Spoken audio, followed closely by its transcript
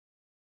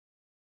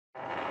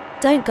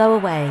Don't go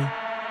away.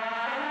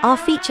 Our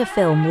feature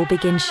film will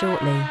begin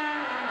shortly.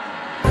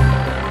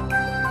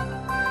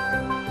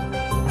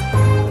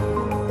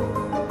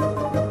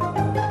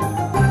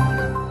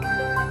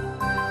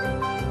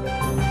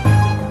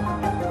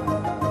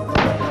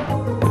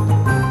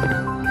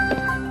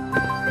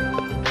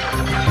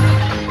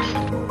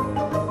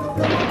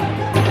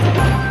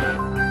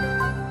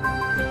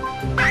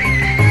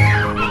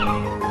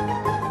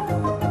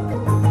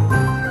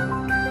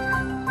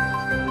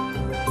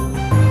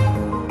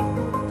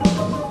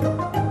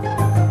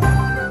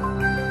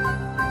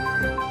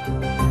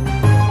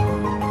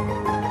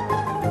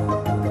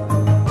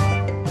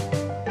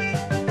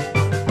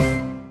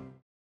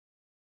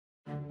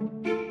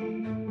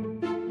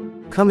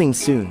 Coming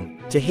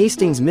soon to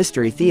Hastings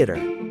Mystery Theater.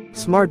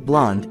 Smart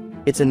Blonde,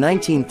 it's a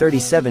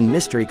 1937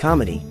 mystery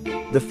comedy,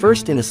 the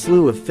first in a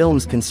slew of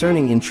films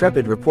concerning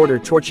intrepid reporter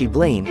Torchy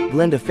Blane,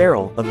 Glenda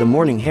Farrell of the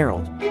Morning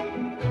Herald.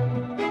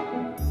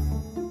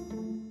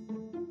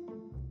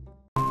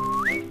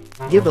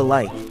 Give a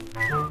like,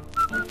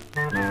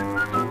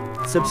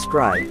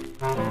 subscribe,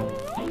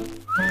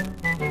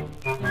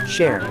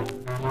 share,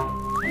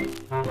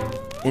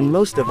 and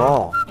most of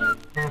all,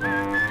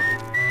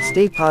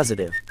 stay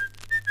positive.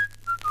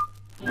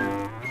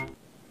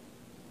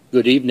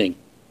 Good evening.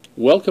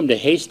 Welcome to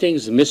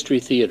Hastings Mystery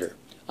Theater.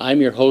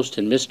 I'm your host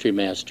and mystery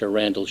master,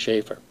 Randall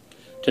Schaefer.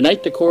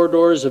 Tonight, the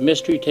corridors of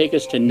mystery take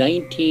us to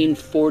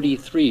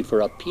 1943 for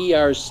a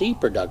PRC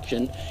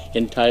production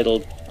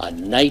entitled A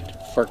Night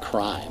for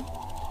Crime.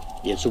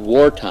 It's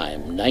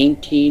wartime,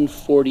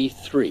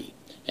 1943,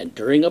 and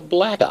during a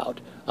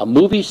blackout, a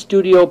movie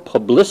studio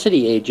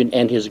publicity agent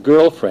and his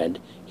girlfriend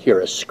hear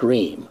a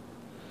scream.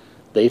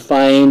 They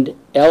find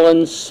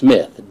Ellen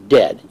Smith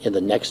dead in the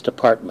next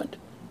apartment.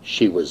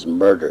 She was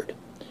murdered.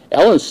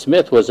 Ellen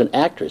Smith was an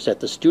actress at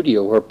the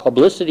studio where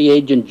publicity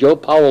agent Joe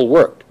Powell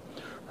worked.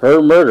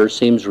 Her murder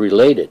seems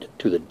related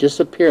to the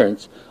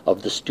disappearance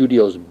of the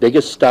studio's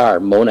biggest star,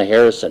 Mona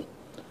Harrison.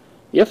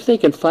 If they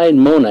can find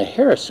Mona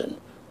Harrison,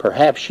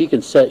 perhaps she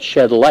can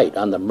shed light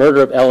on the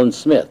murder of Ellen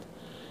Smith.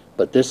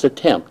 But this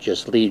attempt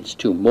just leads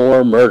to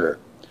more murder.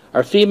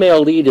 Our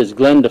female lead is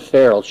Glenda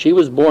Farrell. She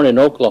was born in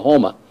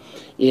Oklahoma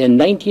in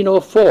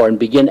 1904 and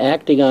began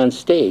acting on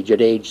stage at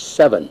age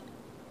 7.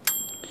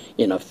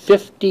 In a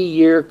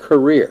 50-year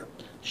career,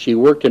 she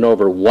worked in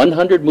over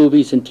 100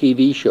 movies and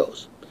TV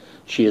shows.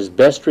 She is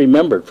best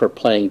remembered for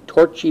playing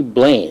Torchy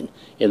Blane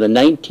in the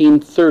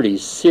 1930s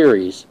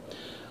series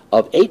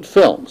of 8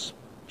 films.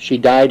 She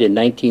died in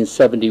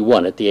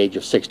 1971 at the age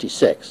of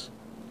 66.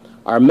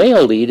 Our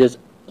male lead is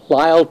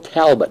Lyle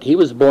Talbot. He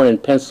was born in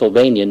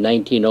Pennsylvania in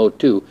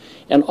 1902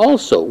 and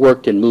also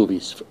worked in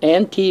movies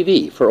and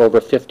TV for over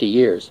 50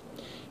 years.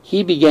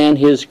 He began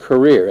his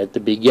career at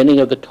the beginning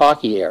of the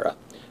talkie era.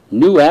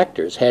 New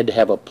actors had to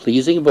have a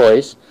pleasing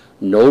voice,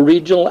 no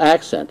regional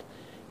accent,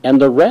 and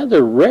the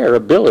rather rare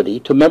ability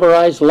to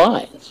memorize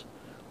lines.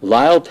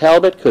 Lyle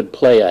Talbot could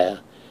play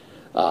a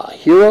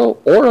hero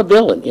or a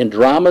villain in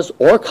dramas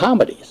or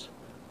comedies.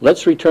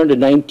 Let's return to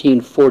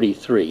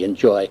 1943.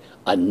 Enjoy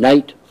A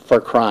Night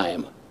for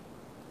Crime.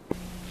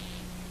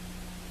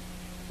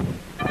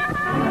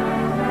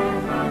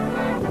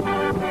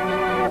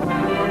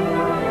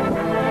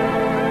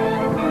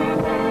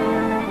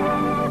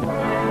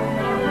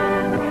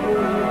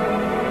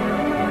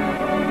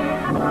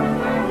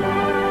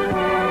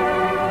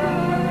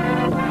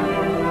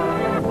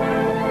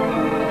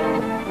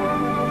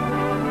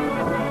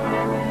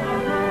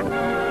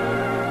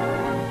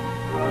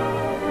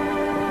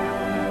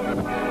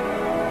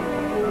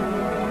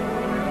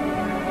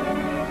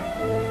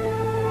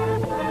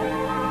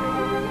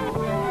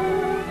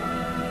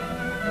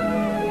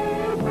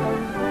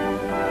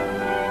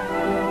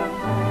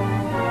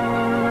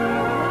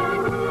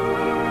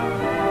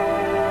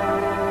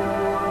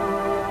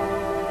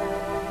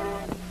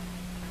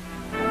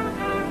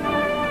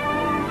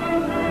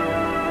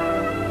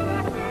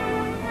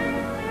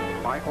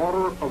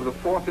 Of the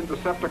 4th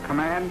Interceptor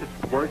Command,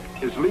 work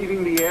is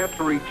leaving the air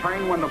to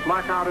return when the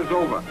blackout is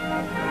over.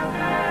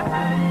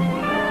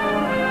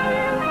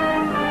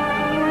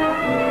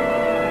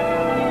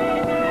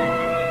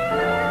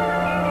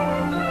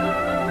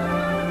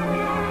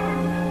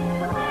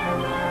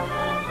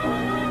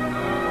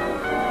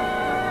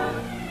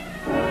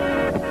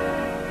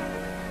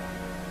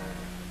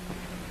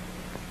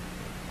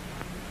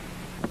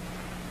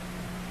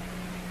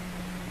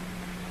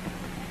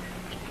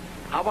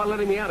 How about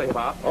letting me out of here,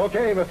 Bob?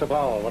 Okay, Mr.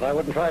 Powell, but I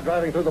wouldn't try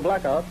driving through the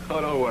blackout.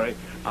 Oh, don't worry.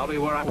 I'll be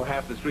where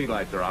half the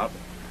streetlights are out.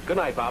 Good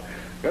night, Bob.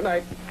 Good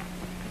night.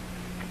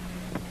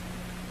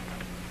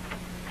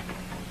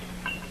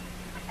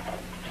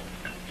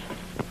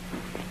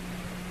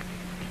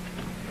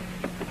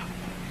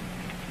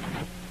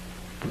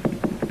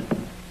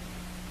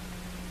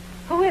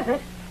 Who is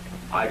it?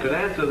 I could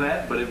answer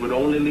that, but it would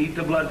only lead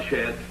to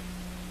bloodshed.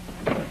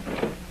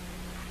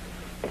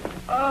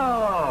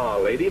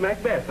 Oh, Lady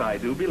Macbeth, I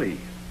do believe.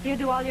 Do you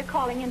do all your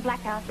calling in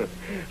blackout?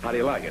 How do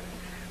you like it?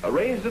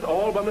 Arranged it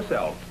all by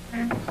myself.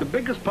 It's the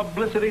biggest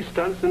publicity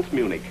stunt since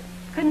Munich.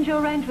 Couldn't you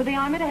arrange with the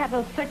Army to have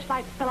those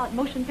searchlights spell out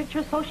Motion Picture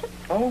Associates?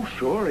 Oh,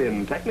 sure,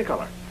 in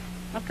Technicolor.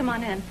 Well, come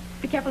on in.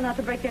 Be careful not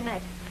to break your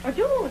neck. Or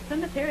do, it's so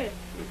mysterious.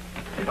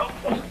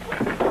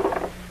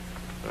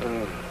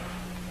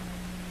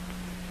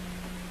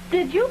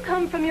 Did you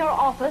come from your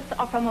office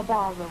or from a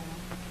barroom?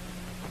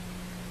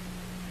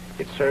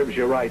 It serves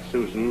you right,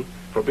 Susan,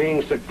 for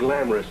being so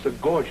glamorous, so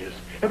gorgeous.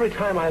 Every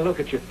time I look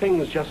at you,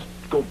 things just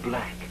go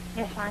black.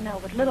 Yes, I know,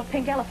 with little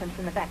pink elephants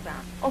in the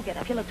background. Oh, get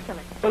up. You look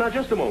silly. Well, now,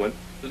 just a moment.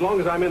 As long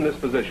as I'm in this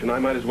position, I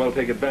might as well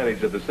take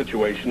advantage of the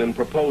situation and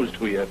propose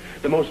to you.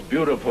 The most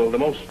beautiful, the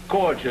most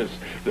gorgeous.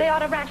 They ought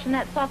to ration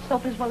that soft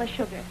soap as well as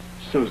sugar.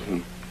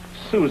 Susan,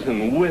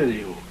 will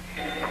you?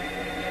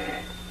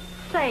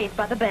 Saved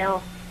by the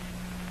bell.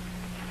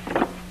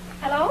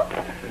 Hello?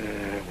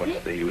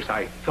 What's the use?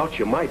 I thought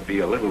you might be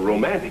a little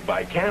romantic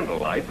by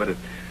candlelight, but it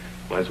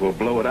might as well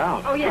blow it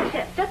out. Oh,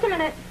 yes. Just a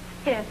minute.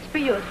 Here, it's for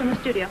you. It's from the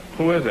studio.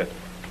 Who is it?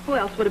 Who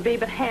else would it be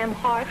but Ham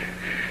Hart?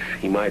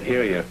 He might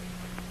hear you.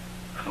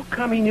 How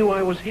come he knew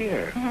I was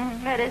here?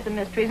 That is a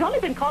mystery. He's only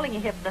been calling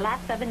you here for the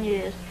last 7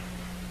 years.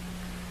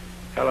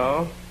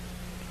 Hello?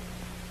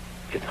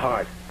 It's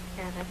Hart.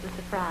 Yeah, that's a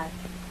surprise.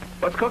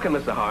 What's cooking,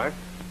 Mr. Hart?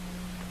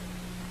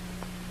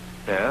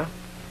 Yeah?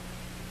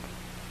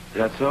 Is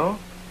that so?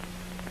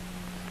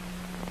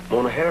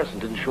 Mona Harrison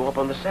didn't show up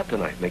on the set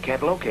tonight, and they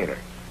can't locate her.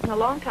 In a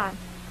long time.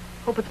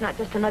 Hope it's not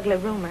just an ugly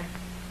rumor.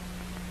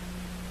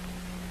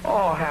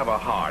 Oh, have a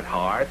heart,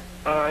 Hart.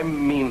 I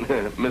mean,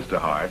 Mr.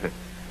 Hart.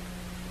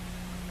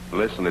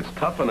 Listen, it's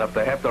tough enough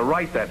to have to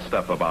write that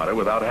stuff about her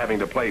without having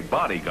to play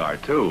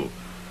bodyguard, too.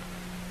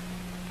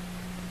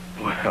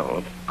 Well,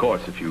 of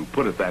course, if you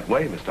put it that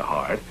way, Mr.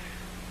 Hart.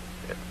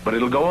 But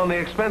it'll go on the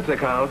expense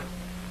account.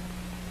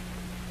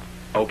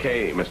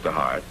 Okay, Mr.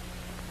 Hart.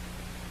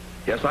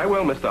 Yes, I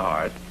will, Mr.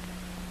 Hart.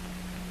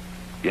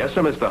 Yes,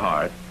 sir, Mr.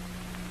 Hart.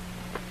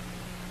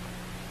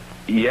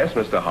 Yes,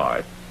 Mr.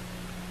 Hart.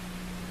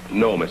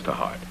 No, Mr.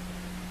 Hart.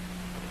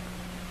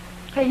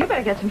 Hey, you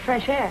better get some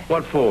fresh air.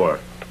 What for?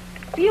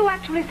 You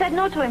actually said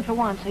no to him for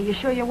once. Are you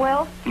sure you're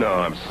well? No,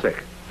 I'm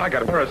sick. I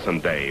got a Harrison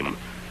dame.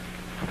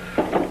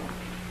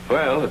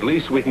 Well, at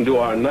least we can do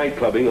our night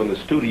clubbing on the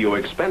studio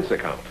expense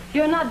account.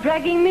 You're not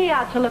dragging me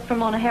out to look for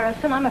Mona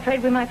Harrison. I'm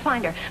afraid we might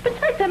find her.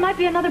 Besides, there might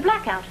be another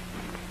blackout.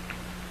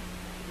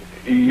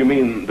 You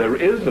mean there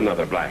is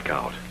another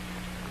blackout?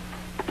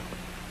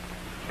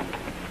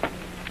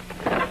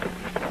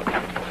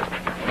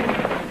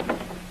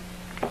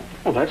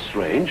 Well, that's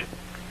strange.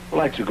 The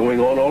lights are going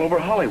on all over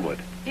Hollywood.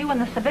 You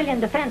and the civilian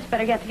defense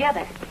better get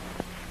together.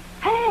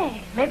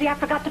 Hey, maybe I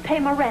forgot to pay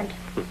my rent.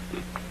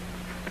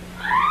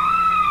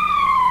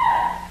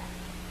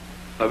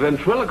 A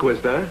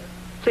ventriloquist, huh?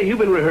 Say, you've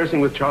been rehearsing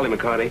with Charlie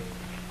McCarty?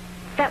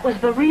 That was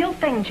the real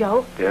thing,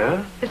 Joe.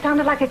 Yeah? It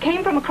sounded like it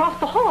came from across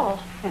the hall.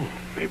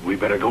 Maybe we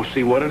better go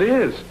see what it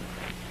is.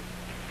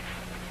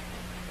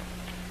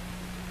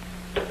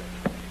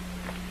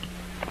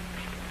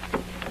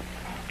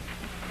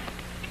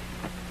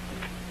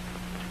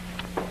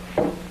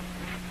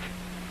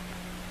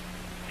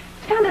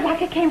 Sounded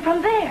like it came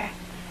from there.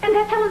 And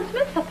that's Ellen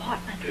Smith's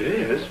apartment. It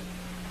is?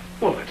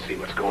 Well, let's see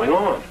what's going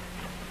on.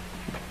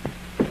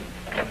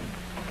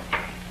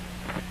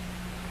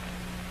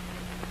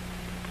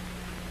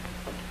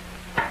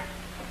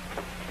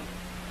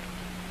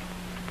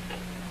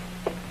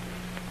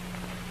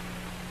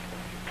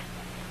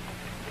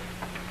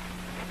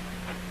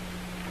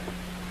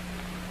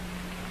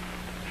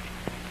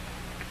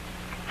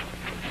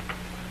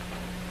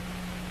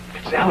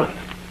 It's Ellen.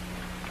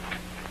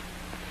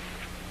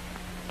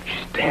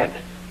 She's dead.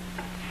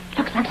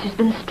 Looks like she's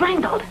been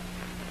strangled.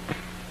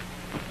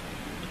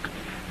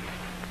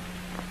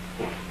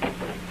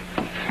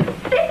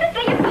 This is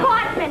the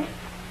apartment.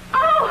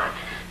 Oh!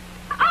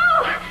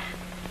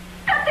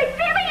 But there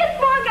really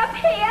is morgue up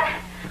here.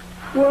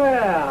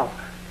 Well,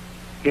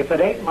 if it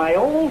ain't my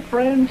old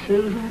friend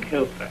Susan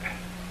Cooper.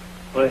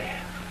 Well,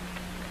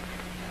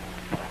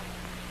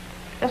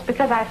 Just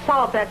because I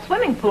solved that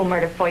swimming pool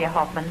murder for you,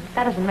 Hoffman,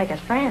 that doesn't make us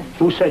friends.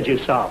 who said you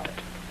solved it?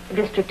 The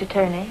district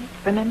attorney,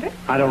 remember?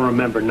 I don't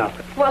remember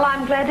nothing. Well,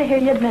 I'm glad to hear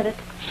you admit it.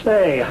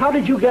 Say, how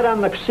did you get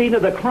on the scene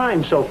of the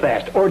crime so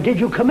fast? Or did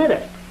you commit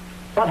it?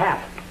 What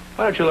happened?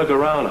 Why don't you look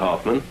around,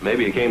 Hoffman?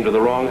 Maybe you came to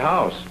the wrong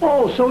house.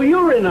 Oh, so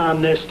you're in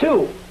on this,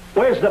 too.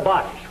 Where's the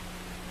body?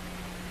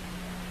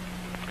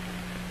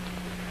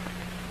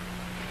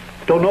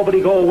 Don't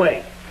nobody go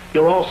away.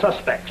 You're all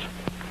suspects.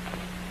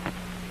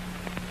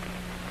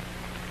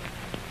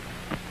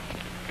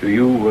 Do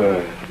you,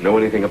 know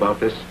anything about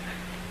this?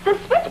 The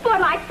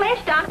switchboard light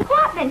flashed on the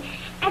apartment,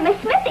 and the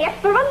Smith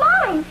asked for a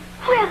line.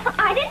 Well,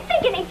 I didn't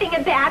think anything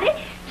about it,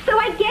 so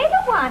I gave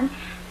her one.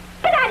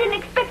 But I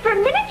didn't expect for a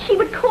minute she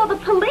would call the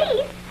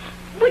police.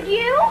 Would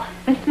you?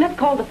 Miss Smith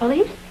called the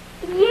police?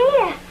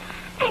 Yeah.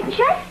 And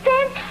just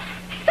then,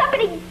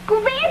 somebody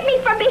grabbed me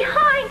from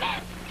behind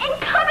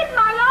and covered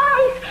my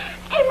eyes.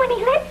 And when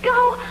he let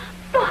go,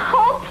 the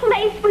whole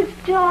place was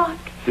dark.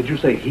 Did you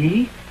say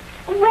he?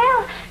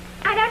 Well,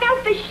 I don't know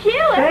for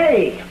sure.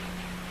 Hey,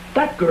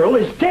 that girl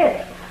is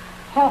dead.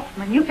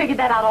 Hoffman, you figured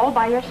that out all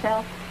by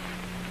yourself.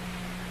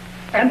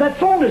 And that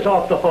phone is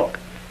off the hook.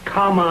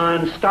 Come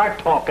on, start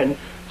talking.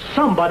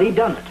 Somebody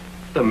done it.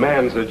 The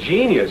man's a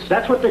genius.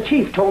 That's what the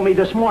chief told me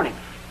this morning.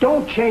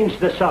 Don't change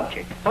the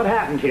subject. What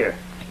happened here?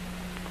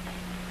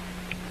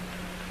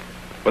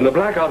 When the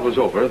blackout was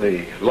over,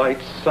 the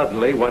lights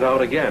suddenly went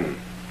out again.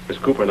 Miss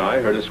Cooper and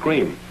I heard a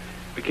scream.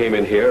 We came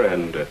in here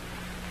and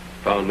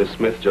found Miss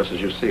Smith just as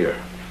you see her.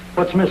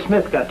 What's Miss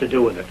Smith got to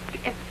do with it?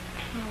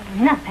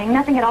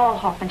 Nothing at all,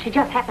 Hoffman. She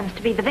just happens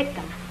to be the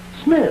victim.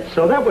 Smith,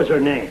 so that was her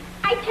name.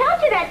 I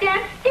told you that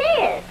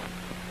downstairs.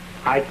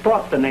 I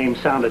thought the name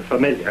sounded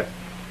familiar.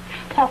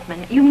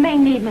 Hoffman, you may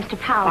need Mr.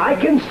 Powell. I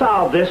can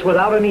solve this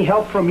without any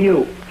help from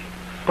you.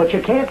 But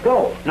you can't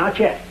go, not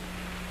yet.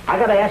 I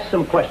gotta ask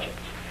some questions.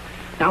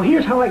 Now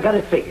here's how I got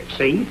it figured,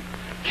 see?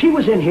 She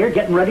was in here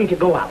getting ready to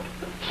go out.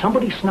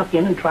 Somebody snuck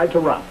in and tried to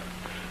rob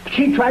her.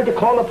 She tried to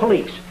call the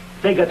police.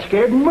 They got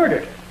scared and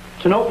murdered her.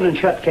 It's an open and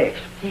shut case.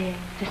 Yeah,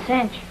 it's a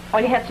cinch. All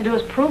you have to do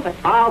is prove it.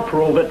 I'll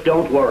prove it,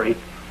 don't worry.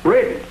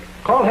 Reardon,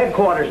 call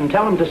headquarters and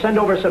tell them to send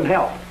over some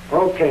help.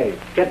 Okay,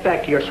 get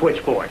back to your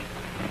switchboard.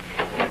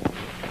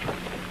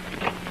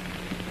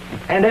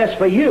 And as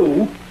for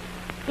you...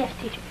 Yes,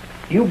 teacher.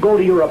 You go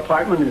to your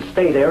apartment and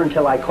stay there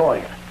until I call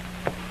you.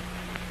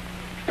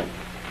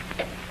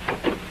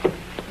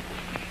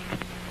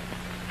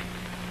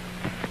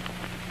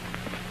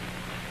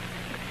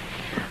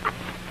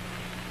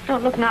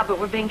 Don't look now, but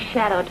we're being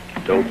shadowed.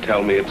 Don't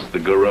tell me it's the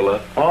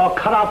gorilla. Oh,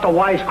 cut out the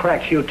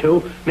wisecracks, you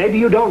two. Maybe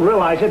you don't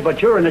realize it, but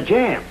you're in a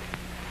jam.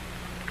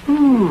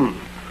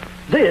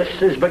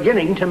 This is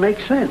beginning to make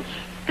sense.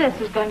 This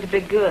is going to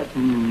be good.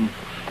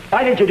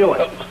 Why did you do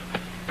it?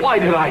 Why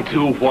did I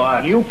do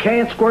what? You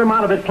can't squirm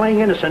out of it playing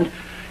innocent.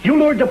 You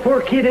lured the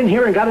poor kid in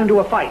here and got into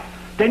a fight.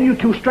 Then you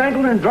two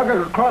strangled her and drug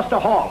her across the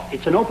hall.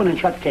 It's an open and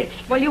shut case.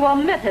 Well, you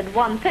omitted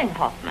one thing,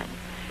 Hoffman.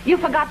 You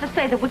forgot to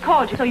say that we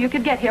called you so you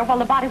could get here while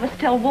the body was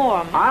still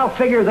warm. I'll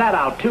figure that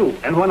out, too.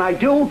 And when I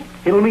do,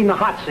 it'll mean the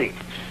hot seat.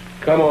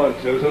 Come on,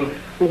 Susan.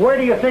 Where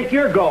do you think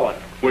you're going?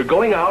 We're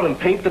going out and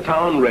paint the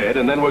town red,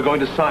 and then we're going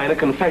to sign a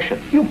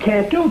confession. You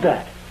can't do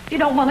that. You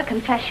don't want a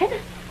confession?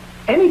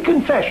 Any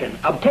confession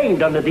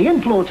obtained under the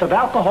influence of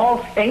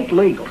alcohol ain't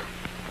legal.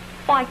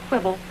 Why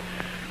quibble?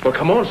 Well,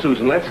 come on,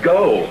 Susan, let's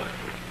go.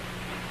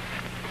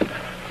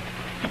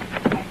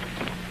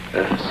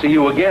 See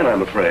you again,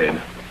 I'm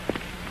afraid.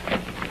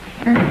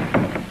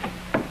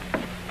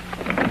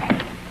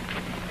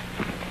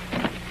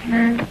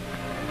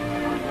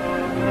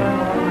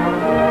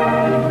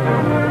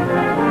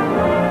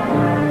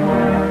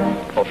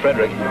 Oh,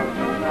 Frederick.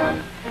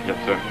 Yes,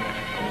 sir.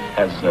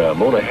 Has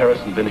Mona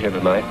Harrison been here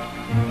tonight?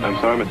 I'm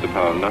sorry, Mr.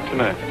 Powell, not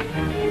tonight.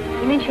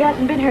 You mean she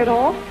hasn't been here at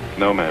all?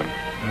 No, ma'am.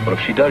 Well, if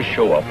she does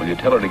show up, will you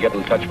tell her to get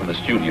in touch with the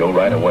studio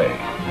right away?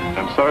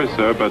 I'm sorry,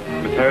 sir, but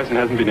Miss Harrison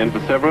hasn't been in for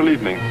several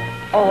evenings.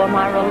 Oh, am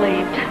I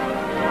relieved.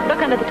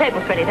 Look under the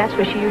table, Freddie. That's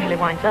where she usually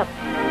winds up.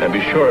 And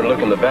be sure and look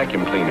in the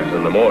vacuum cleaners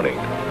in the morning.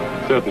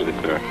 Certainly,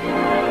 sir.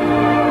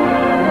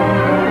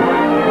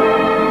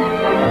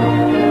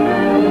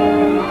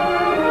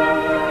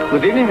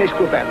 Good evening, Miss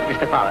Cooper.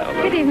 Mr. Powell.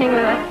 Good evening,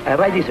 Louis.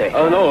 Right this way.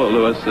 Oh, no,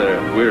 Louis.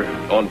 We're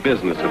on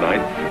business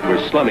tonight.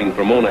 We're slumming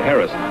for Mona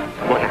Harrison.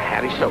 Mona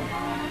Harrison.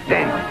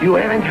 Then, you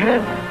haven't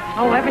heard?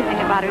 Oh, everything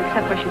about her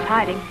except where she's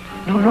hiding.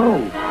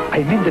 No.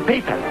 I mean the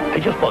paper. I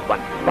just bought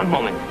one. One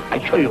moment. I'll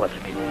show you what's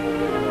in it.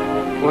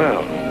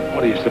 Well,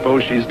 what do you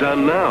suppose she's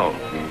done now?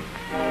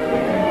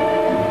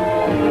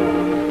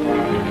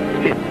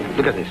 Here,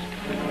 look at this.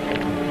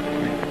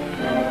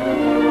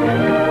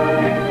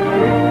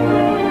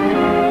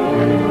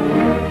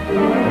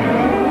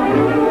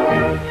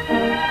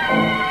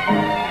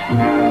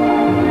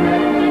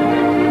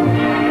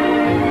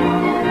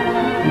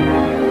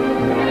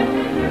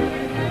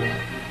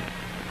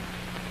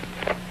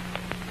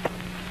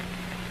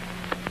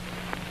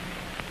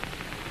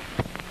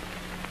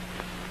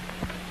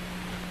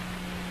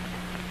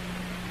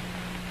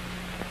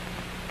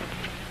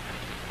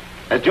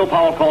 Has Joe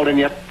Powell called in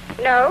yet?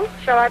 No.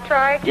 Shall I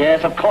try?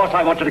 Yes, of course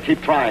I want you to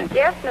keep trying.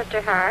 Yes,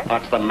 Mr. Hart.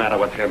 What's the matter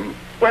with him?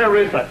 Where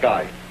is that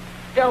guy?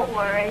 Don't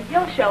worry.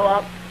 He'll show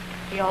up.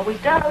 He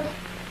always does.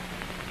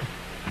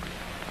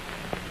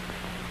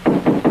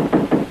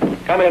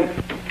 Come in.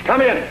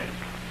 Come in.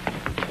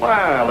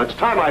 Well, it's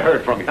time I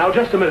heard from you. Now,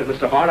 just a minute,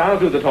 Mr. Hart. I'll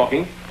do the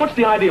talking. What's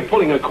the idea of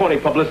pulling a corny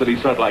publicity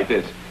stunt like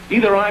this?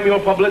 Either I'm your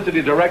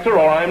publicity director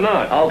or I'm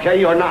not. Okay,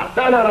 you're not.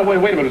 No, wait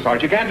a minute,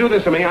 Hart. You can't do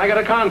this to me. I got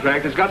a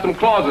contract. It's got some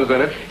clauses in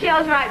it.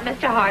 Joe's right,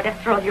 Mr. Hart.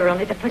 After all, you're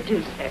only the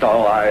producer.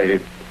 Oh,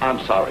 I'm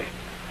sorry.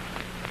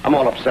 I'm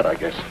all upset, I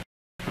guess.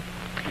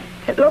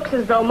 It looks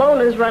as though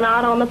Mona's run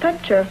out on the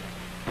picture.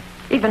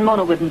 Even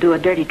Mona wouldn't do a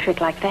dirty trick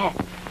like that.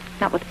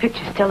 Not with the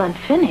picture still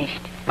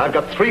unfinished. I've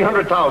got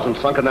 $300,000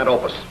 sunk in that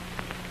opus.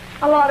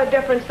 A lot of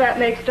difference that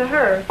makes to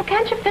her. Well,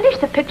 can't you finish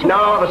the picture?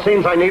 No, the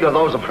scenes I need are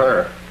those of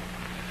her.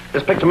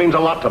 This picture means a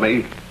lot to me.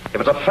 If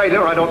it's a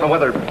failure, I don't know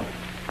whether...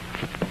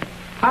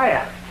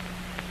 Hiya.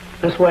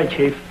 This way,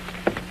 Chief.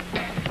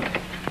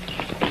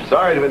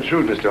 Sorry to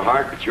intrude, Mr.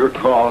 Hart, but your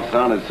call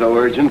sounded so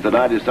urgent that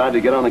I decided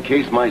to get on the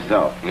case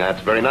myself.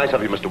 That's very nice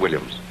of you, Mr.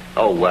 Williams.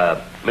 Oh,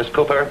 Miss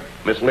Cooper,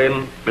 Miss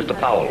Lynn, Mr.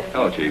 Powell.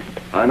 Hello, Chief.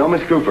 I know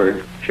Miss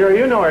Cooper. Sure,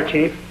 you know her,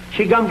 Chief.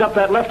 She gummed up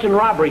that Lefton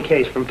robbery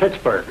case from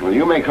Pittsburgh. Well,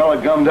 you may call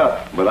it gummed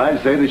up, but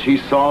I'd say that she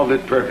solved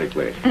it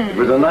perfectly. It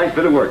was a nice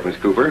bit of work, Miss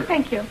Cooper.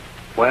 Thank you.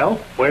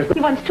 Well, where's the... He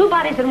wants 2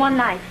 bodies and 1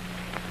 knife.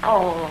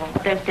 Oh,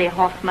 there's the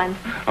Hoffman.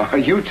 Are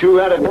you two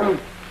at it now?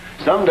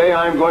 Someday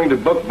I'm going to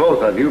book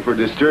both of you for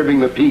disturbing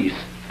the peace.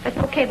 That's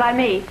okay by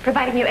me,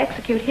 providing you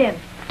execute him.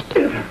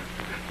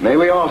 May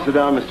we all sit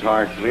down, Mr.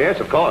 Hart? Yes,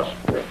 of course.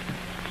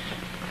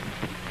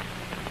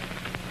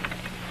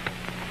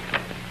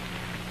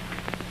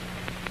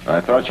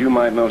 I thought you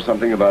might know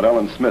something about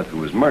Ellen Smith, who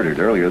was murdered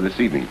earlier this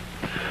evening.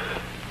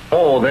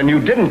 Oh, then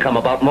you didn't come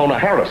about Mona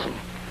Harrison.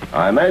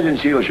 I imagine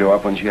she'll show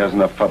up when she has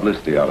enough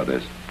publicity out of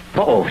this.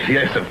 Oh,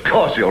 yes, of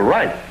course, you're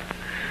right.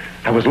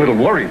 I was a little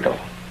worried, though.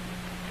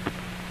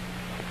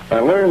 I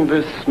learned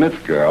this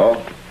Smith girl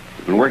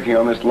has been working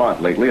on this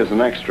lot lately as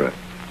an extra.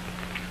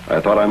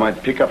 I thought I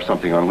might pick up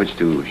something on which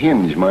to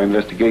hinge my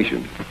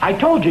investigation. I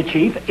told you,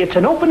 Chief, it's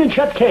an open and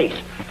shut case.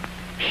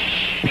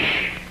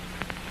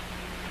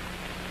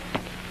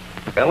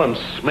 Ellen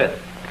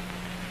Smith.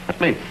 Let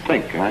me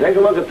think. Take a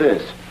look at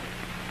this.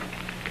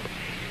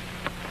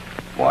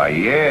 Why,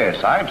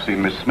 yes, I've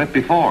seen Miss Smith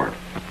before.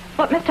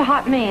 What Mr.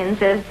 Hart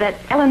means is that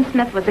Ellen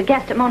Smith was a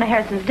guest at Mona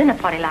Harrison's dinner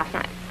party last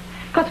night.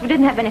 Of course, we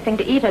didn't have anything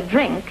to eat or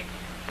drink,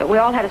 but we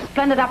all had a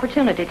splendid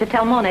opportunity to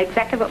tell Mona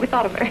exactly what we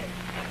thought of her.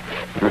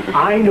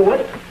 I knew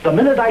it the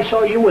minute I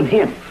saw you and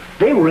him.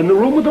 They were in the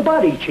room with the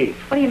body, Chief.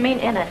 What do you mean,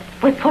 in it?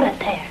 We put it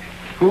there.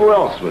 Who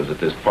else was at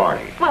this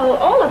party? Well,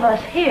 all of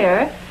us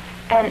here,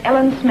 and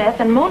Ellen Smith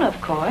and Mona, of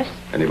course.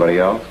 Anybody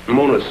else?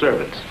 Mona's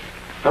servants.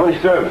 How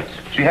many servants?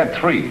 She had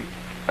 3.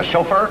 A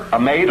chauffeur, a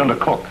maid, and a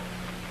cook.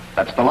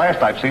 That's the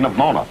last I've seen of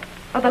Mona.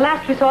 Well, the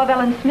last we saw of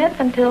Ellen Smith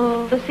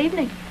until this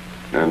evening.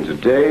 And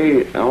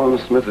today, Ellen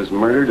Smith is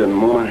murdered and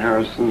Mona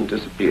Harrison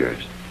disappears.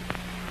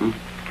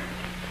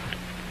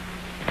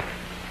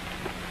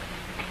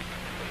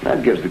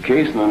 That gives the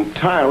case an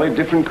entirely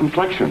different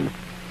complexion.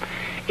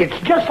 It's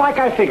just like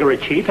I figure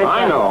it, Chief.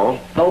 I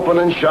know. Open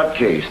and shut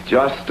case.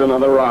 Just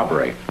another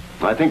robbery.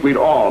 I think we'd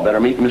all better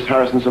meet Miss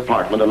Harrison's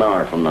apartment an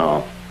hour from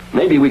now.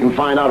 Maybe we can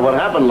find out what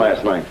happened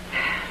last night.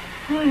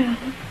 Well,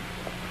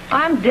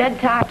 I'm dead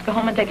tired to go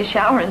home and take a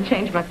shower and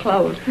change my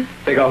clothes. I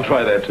think I'll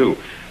try that, too.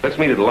 Let's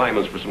meet at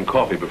Lyman's for some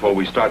coffee before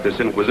we start this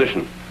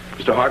inquisition.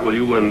 Mr. Hart, will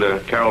you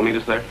and Carol meet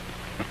us there?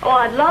 Oh,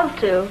 I'd love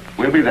to.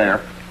 We'll be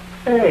there.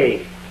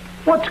 Hey,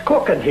 what's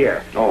cooking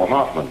here? Oh,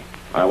 Hoffman,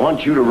 I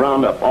want you to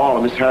round up all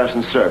of Miss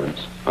Harrison's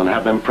servants and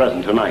have them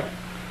present tonight.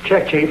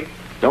 Check, Chief.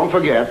 Don't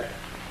forget,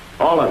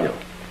 all of you,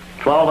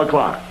 12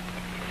 o'clock.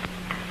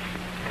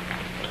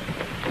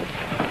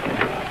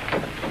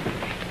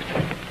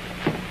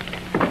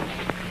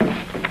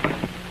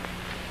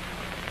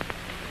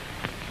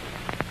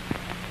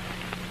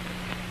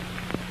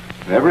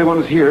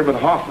 Everyone's here but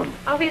Hoffman.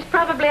 Oh, he's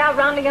probably out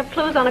rounding up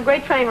clues on a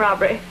great train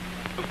robbery.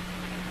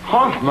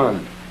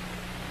 Hoffman!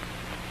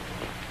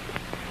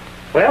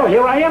 Well,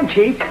 here I am,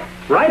 Chief.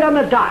 Right on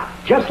the dot,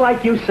 just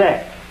like you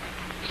said.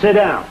 Sit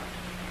down.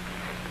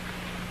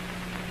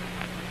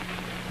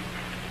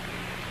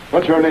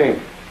 What's your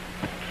name?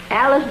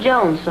 Alice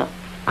Jones, sir.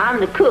 I'm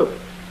the cook.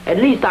 At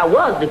least I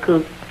was the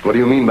cook. What do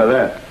you mean by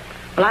that?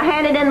 Well, I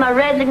handed in my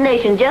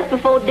resignation just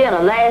before dinner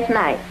last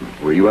night.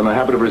 Were you in the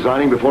habit of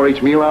resigning before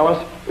each meal,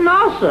 Alice?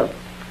 No, sir.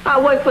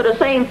 I worked for the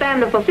same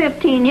family for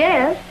 15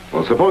 years.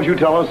 Well, suppose you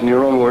tell us in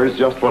your own words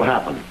just what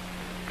happened.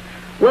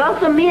 Well,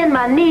 sir, me and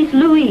my niece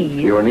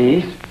Louise. Your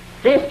niece?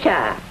 This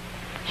child.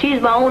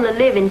 She's my only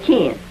living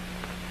kin.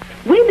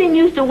 We've been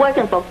used to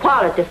working for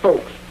quality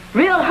folks.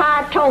 Real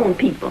high-toned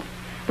people.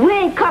 We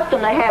ain't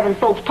accustomed to having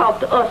folks talk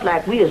to us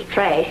like we was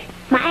trash.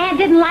 My aunt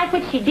didn't like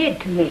what she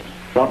did to me.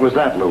 What was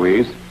that,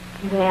 Louise?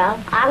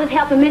 Well, I was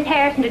helping Miss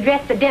Harrison to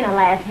dress for dinner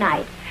last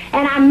night,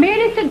 and I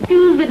merely said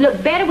shoes would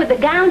look better with the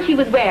gown she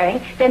was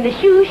wearing than the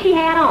shoes she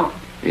had on.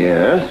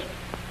 Yes?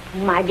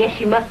 I guess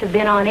she must have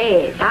been on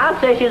edge. I'll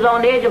say she's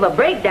on the edge of a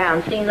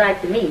breakdown, seems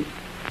like to me.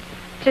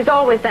 She's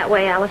always that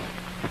way, Alice.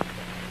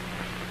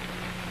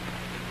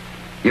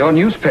 Your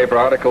newspaper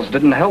articles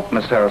didn't help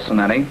Miss Harrison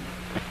any.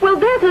 Well,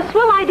 there's a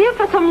swell idea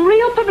for some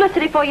real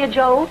publicity for you,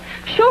 Joe.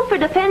 Chauffeur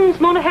defends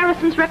Mona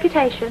Harrison's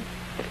reputation.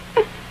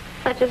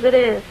 Such as it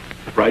is.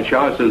 Right,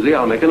 Charles, Susie.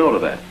 I'll make a note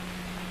of that.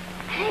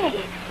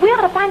 Hey, we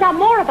ought to find out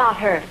more about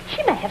her.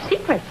 She may have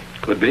secrets.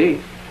 Could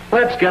be.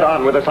 Let's get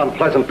on with this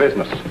unpleasant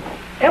business.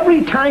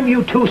 Every time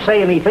you two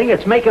say anything,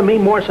 it's making me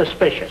more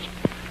suspicious.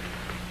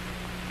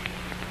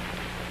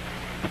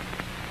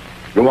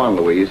 Go on,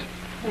 Louise.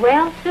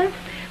 Well, sir,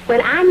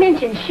 when I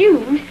mentioned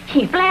shoes,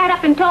 she flared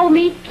up and told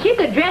me she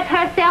could dress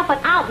herself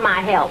without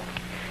my help.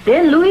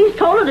 Then Louise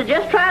told her to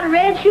just try the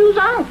red shoes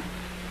on.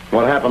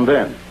 What happened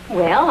then?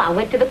 Well, I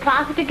went to the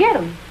closet to get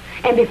them.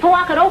 And before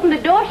I could open the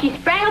door, she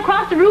sprang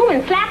across the room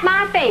and slapped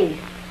my face.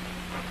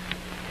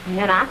 And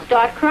then I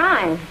started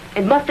crying.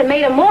 It must have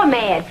made her more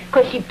mad,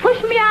 because she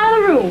pushed me out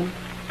of the room.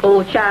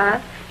 Poor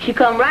child. She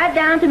come right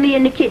down to me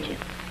in the kitchen.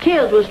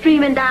 Tears were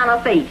streaming down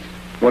her face.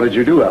 What did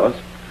you do, Alice?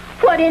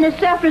 What any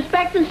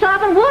self-respecting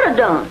servant would have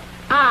done.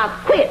 I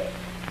quit.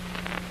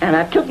 And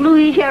I took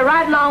Louise here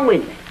right along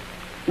with me.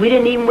 We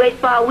didn't even wait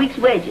for our week's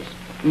wages.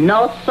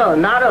 No, sir,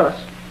 not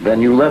us.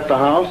 Then you left the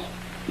house?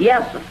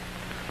 Yes, sir.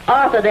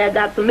 Arthur there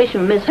got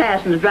permission from Miss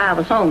Harrison to drive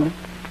us home.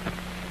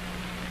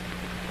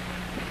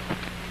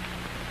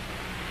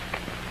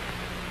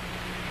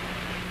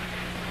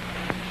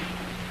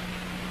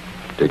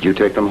 Did you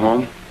take them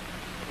home?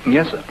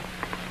 Yes, sir.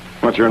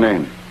 What's your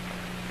name?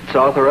 It's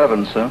Arthur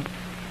Evans, sir.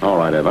 All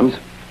right, Evans.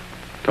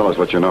 Tell us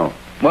what you know.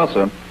 Well,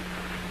 sir,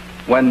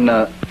 when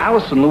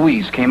Alice and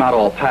Louise came out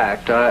all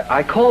packed,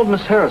 I called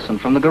Miss Harrison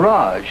from the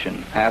garage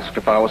and asked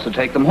if I was to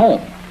take them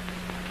home.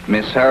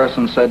 Miss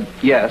Harrison said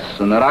yes,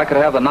 and that I could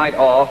have the night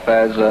off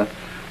as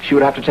she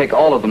would have to take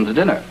all of them to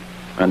dinner.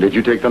 And did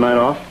you take the night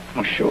off?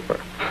 Oh, sure.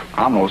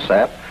 I'm no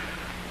sap.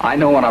 I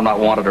know when I'm not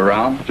wanted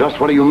around. Just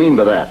what do you mean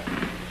by that?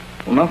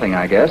 Well, nothing,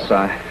 I guess.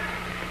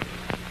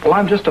 Well,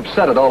 I'm just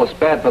upset at all this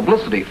bad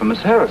publicity from Miss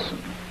Harrison.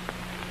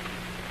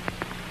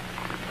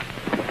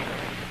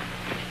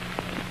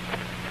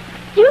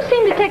 You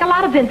seem to take a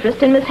lot of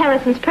interest in Miss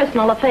Harrison's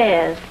personal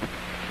affairs.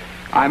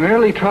 I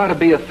merely try to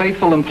be a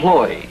faithful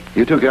employee.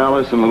 You took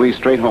Alice and Louise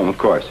straight home, of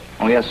course.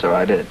 Oh, yes, sir,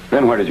 I did.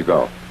 Then where did you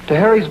go? To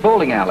Harry's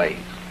bowling alley,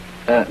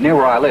 near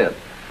where I live.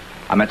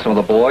 I met some of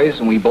the boys,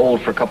 and we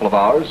bowled for a couple of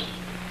hours.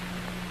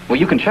 Well,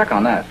 you can check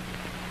on that.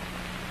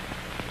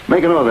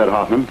 Make a note of that,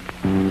 Hoffman.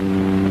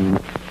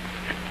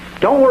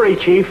 Don't worry,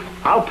 Chief.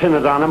 I'll pin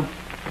it on him.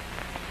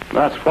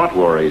 That's what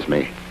worries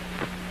me.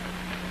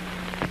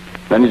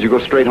 Then did you go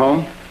straight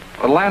home?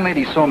 The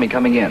landlady saw me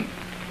coming in.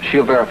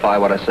 She'll verify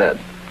what I said.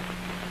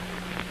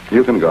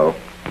 You can go.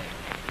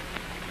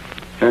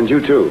 And you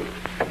too.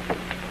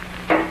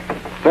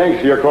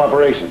 Thanks for your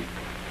cooperation.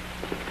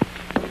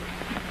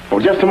 Oh,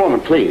 just a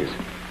moment, please.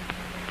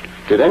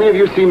 Did any of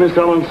you see Miss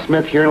Ellen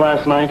Smith here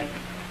last night?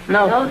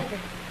 No, sir.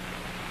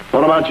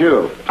 What about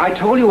you? I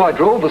told you I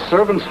drove the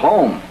servants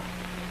home.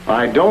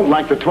 I don't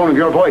like the tone of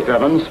your voice,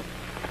 Evans.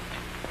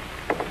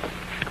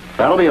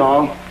 That'll be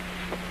all.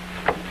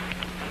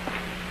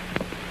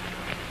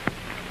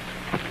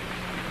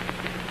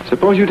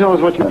 Suppose you tell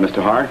us what you know,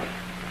 Mr. Hart.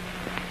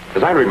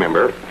 As I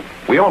remember,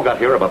 we all got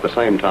here about the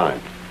same time.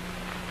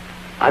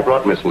 I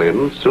brought Miss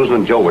Lynn, Susan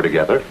and Joe were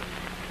together.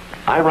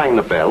 I rang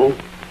the bell,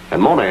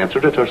 and Mona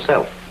answered it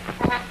herself.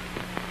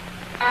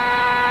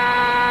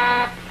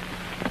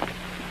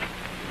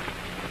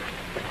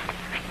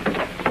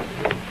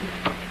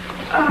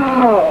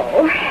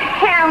 Oh,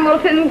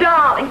 Hamilton,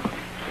 darling.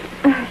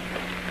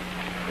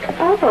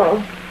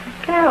 Oh,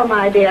 Carol,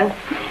 my dear.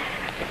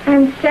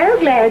 I'm so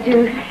glad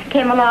you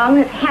came along,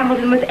 that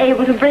Hamilton was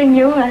able to bring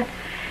you.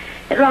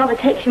 It rather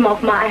takes him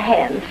off my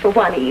hands for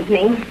one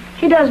evening.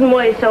 He doesn't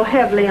weigh so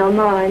heavily on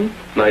mine.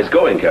 Nice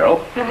going,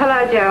 Carol.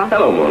 Hello, Joe.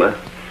 Hello, Mona.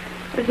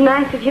 It's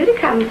nice of you to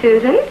come,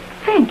 Susan.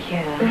 Thank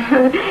you.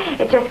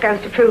 It just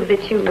goes to prove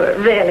that you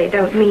really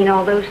don't mean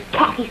all those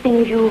catty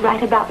things you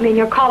write about me in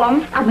your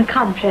column. On the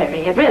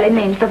contrary, it really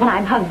means that when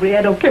I'm hungry,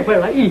 I don't care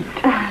where I eat.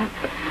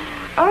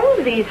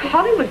 Oh, these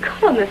Hollywood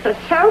columnists are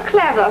so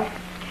clever.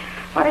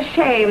 What a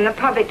shame the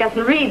public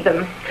doesn't read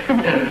them.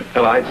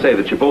 Well, I'd say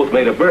that you both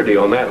made a birdie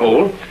on that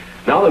hole.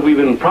 Now that we've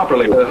been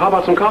properly... how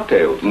about some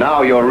cocktails?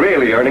 Now you're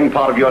really earning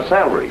part of your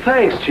salary.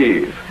 Thanks,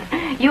 Chief.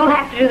 You'll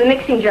have to do the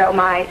mixing, Joe.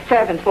 My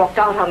servants walked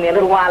out on me a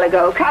little while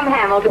ago. Come,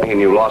 Hamilton. And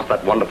you lost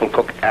that wonderful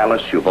cook,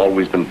 Alice, you've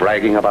always been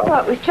bragging about.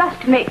 Well, it was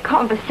just to make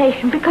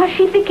conversation because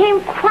she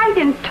became quite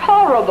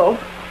intolerable.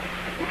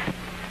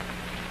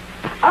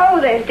 Oh,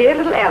 there's dear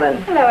little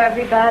Ellen. Hello,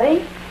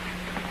 everybody.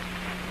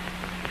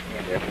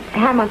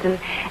 Hamilton,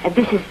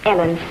 this is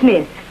Ellen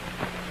Smith.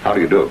 How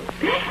do you do?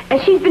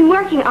 She's been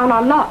working on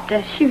our lot.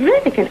 She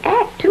really can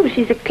act, too.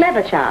 She's a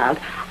clever child.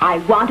 I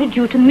wanted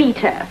you to meet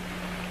her.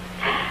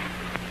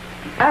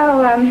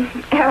 Oh,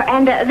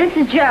 and this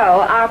is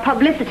Joe, our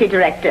publicity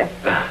director.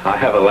 I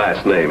have a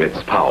last name.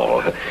 It's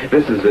Powell.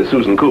 This is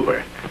Susan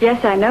Cooper.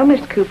 Yes, I know,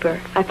 Miss Cooper.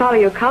 I follow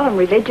your column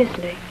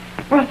religiously.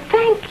 Well,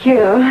 thank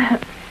you.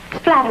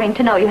 It's flattering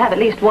to know you have at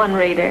least one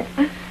reader.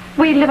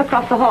 We live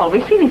across the hall.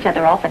 We've seen each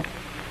other often.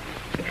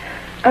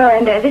 Oh,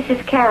 and this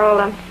is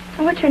Carol.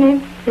 What's your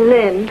name?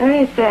 Lynn.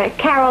 It's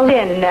Carol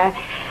Lynn.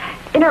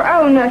 In her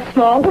own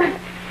small way.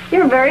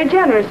 You're very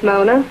generous,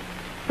 Mona.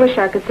 Wish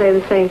I could say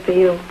the same for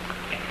you.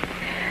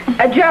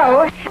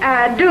 Joe,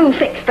 do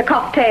fix the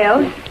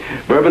cocktails.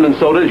 Bourbon and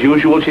soda as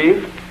usual,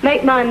 Chief?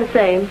 Make mine the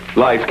same.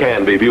 Life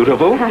can be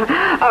beautiful.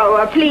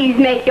 Please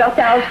make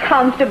yourselves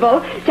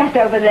comfortable. Just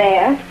over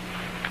there.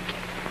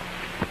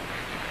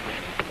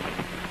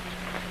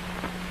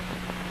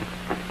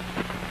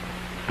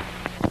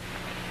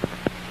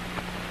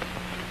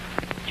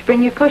 Did you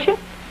bring your cushion?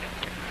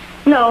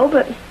 No,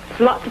 but it's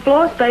lots of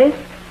floor space.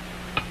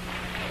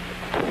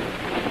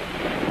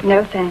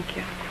 No, thank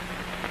you.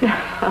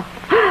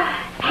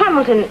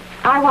 Hamilton,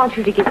 I want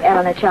you to give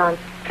Ellen a chance.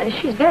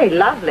 She's very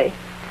lovely.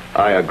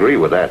 I agree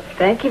with that.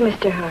 Thank you,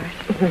 Mr. Hart.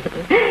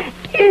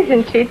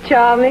 Isn't she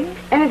charming?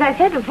 And as I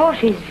said before,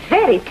 she's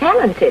very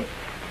talented.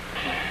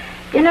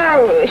 You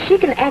know, she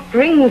can act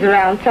rings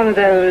around some of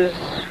those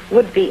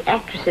would-be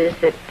actresses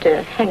that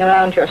hang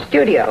around your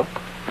studio.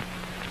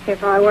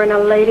 If I weren't a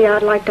lady,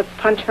 I'd like to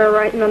punch her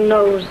right in the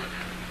nose.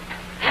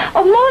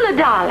 Oh, Mona,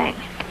 darling.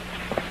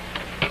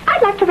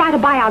 I'd like to write a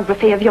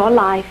biography of your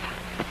life.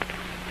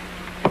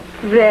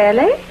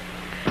 Really?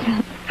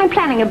 I'm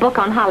planning a book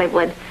on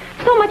Hollywood.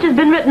 So much has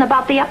been written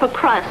about the upper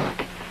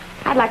crust.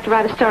 I'd like to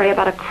write a story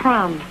about a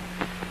crumb.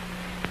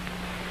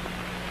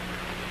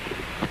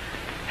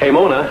 Hey,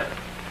 Mona.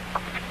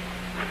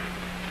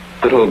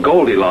 Little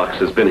Goldilocks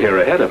has been here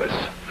ahead of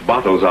us. The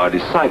bottles are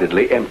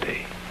decidedly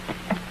empty.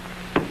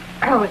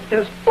 Oh, it's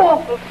those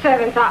awful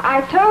servants.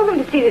 I told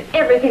them to see that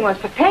everything was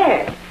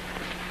prepared.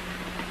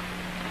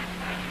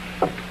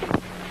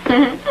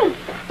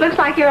 Looks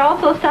like you're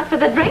also stuck for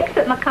the drinks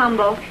at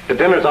Macombo. The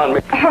dinner's on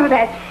me. Oh,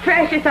 that's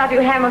precious of you,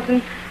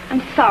 Hamilton.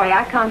 I'm sorry,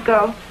 I can't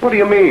go. What do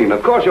you mean?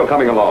 Of course you're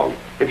coming along.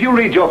 If you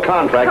read your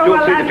contract, you'll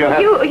see that you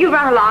have... You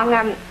run along.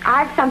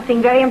 I have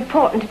something very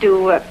important to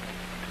do.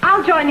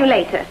 I'll join you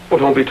later. Well,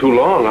 don't be too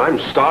long. I'm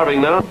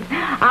starving now.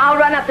 I'll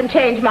run up and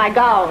change my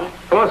gown.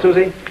 Come on,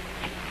 Susie.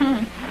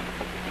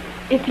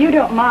 If you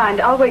don't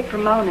mind, I'll wait for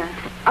Mona.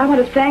 I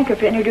want to thank her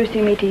for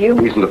introducing me to you.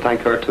 Reason to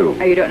thank her, too.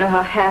 Oh, you don't know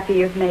how happy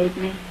you've made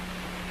me.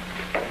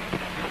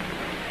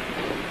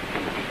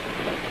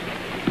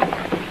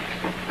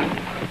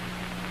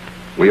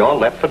 We all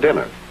left for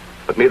dinner,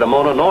 but neither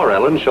Mona nor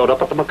Ellen showed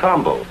up at the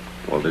Macombo.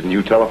 Well, didn't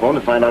you telephone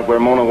to find out where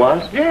Mona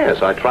was?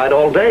 Yes, I tried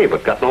all day,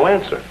 but got no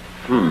answer.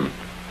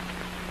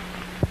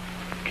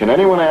 Can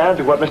anyone add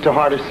to what Mr.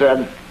 Hart has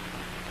said?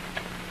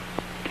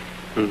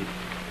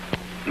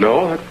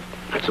 No,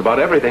 that's about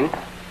everything.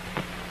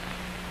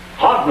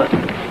 Hoffman.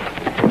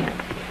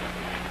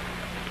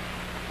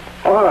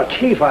 Oh,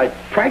 Chief, I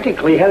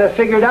practically had it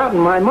figured out in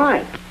my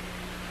mind.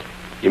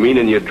 You mean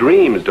in your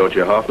dreams, don't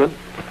you, Hoffman?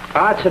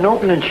 It's an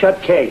open and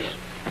shut case.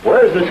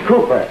 Where's Miss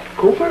Cooper?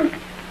 Cooper?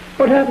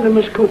 What happened to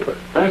Miss Cooper?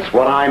 That's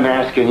what I'm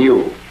asking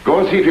you. Go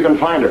and see if you can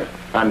find her.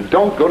 And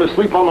don't go to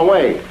sleep on the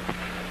way.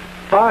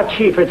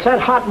 Chief, it's that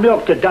hot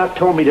milk that Doc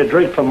told me to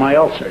drink for my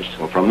ulcers.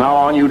 Well, from now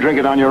on, you drink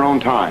it on your own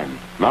time.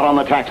 Not on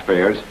the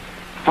taxpayers.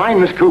 Find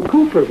Miss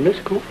Cooper. Miss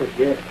Cooper,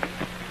 yeah.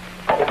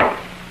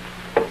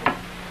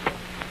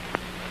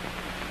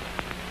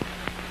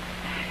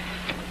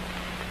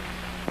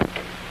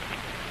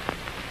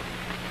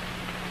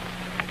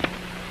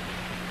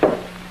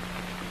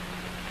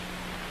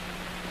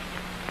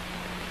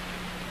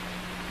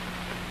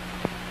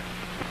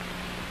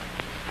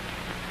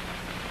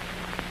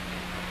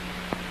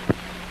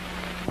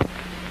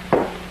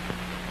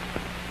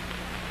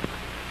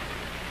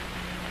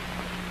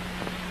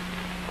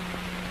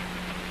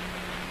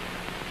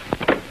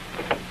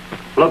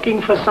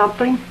 Looking for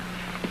something?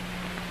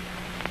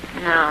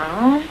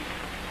 No.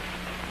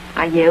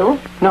 Are you?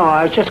 No,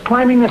 I was just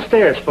climbing the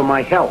stairs for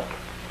my health.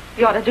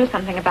 You ought to do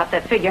something about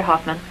that figure,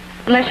 Hoffman.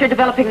 Unless you're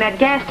developing that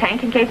gas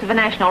tank in case of a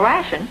national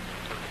ration.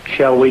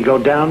 Shall we go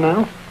down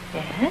now?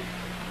 Yes.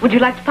 Would you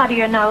like to powder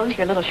your nose?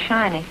 You're a little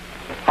shiny.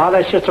 Oh,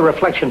 that's just a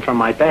reflection from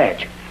my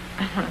badge.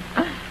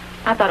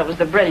 I thought it was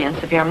the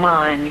brilliance of your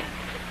mind.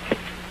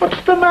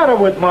 What's the matter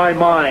with my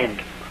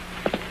mind?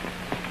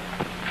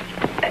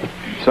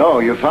 So,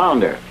 you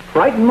found her?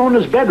 Right in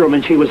Mona's bedroom,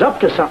 and she was up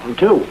to something,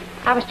 too.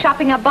 I was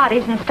chopping up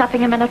bodies and stuffing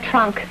them in a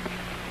trunk.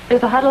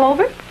 Is the huddle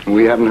over?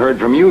 We haven't heard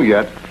from you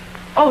yet.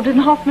 Oh,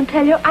 didn't Hoffman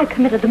tell you? I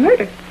committed the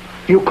murder.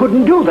 You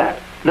couldn't do that.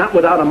 Not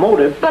without a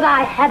motive. But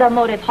I had a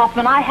motive,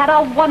 Hoffman. I had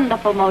a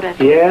wonderful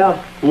motive.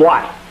 Yeah?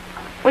 What?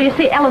 Well, you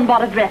see, Ellen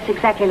bought a dress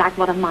exactly like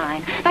one of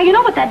mine. Now, you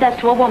know what that does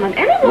to a woman.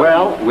 Anyone...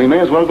 Well, we may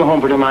as well go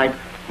home for tonight,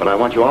 but I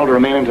want you all to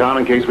remain in town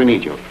in case we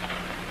need you.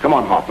 Come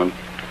on, Hoffman.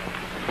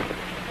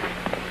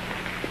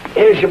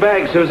 Here's your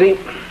bag, Susie.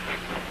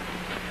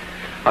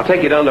 I'll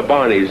take you down to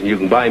Barney's and you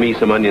can buy me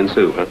some onion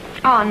soup, huh?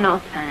 Oh, no,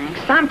 thanks.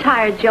 I'm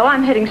tired, Joe.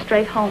 I'm heading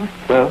straight home.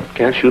 Well,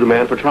 can't shoot a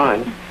man for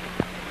trying.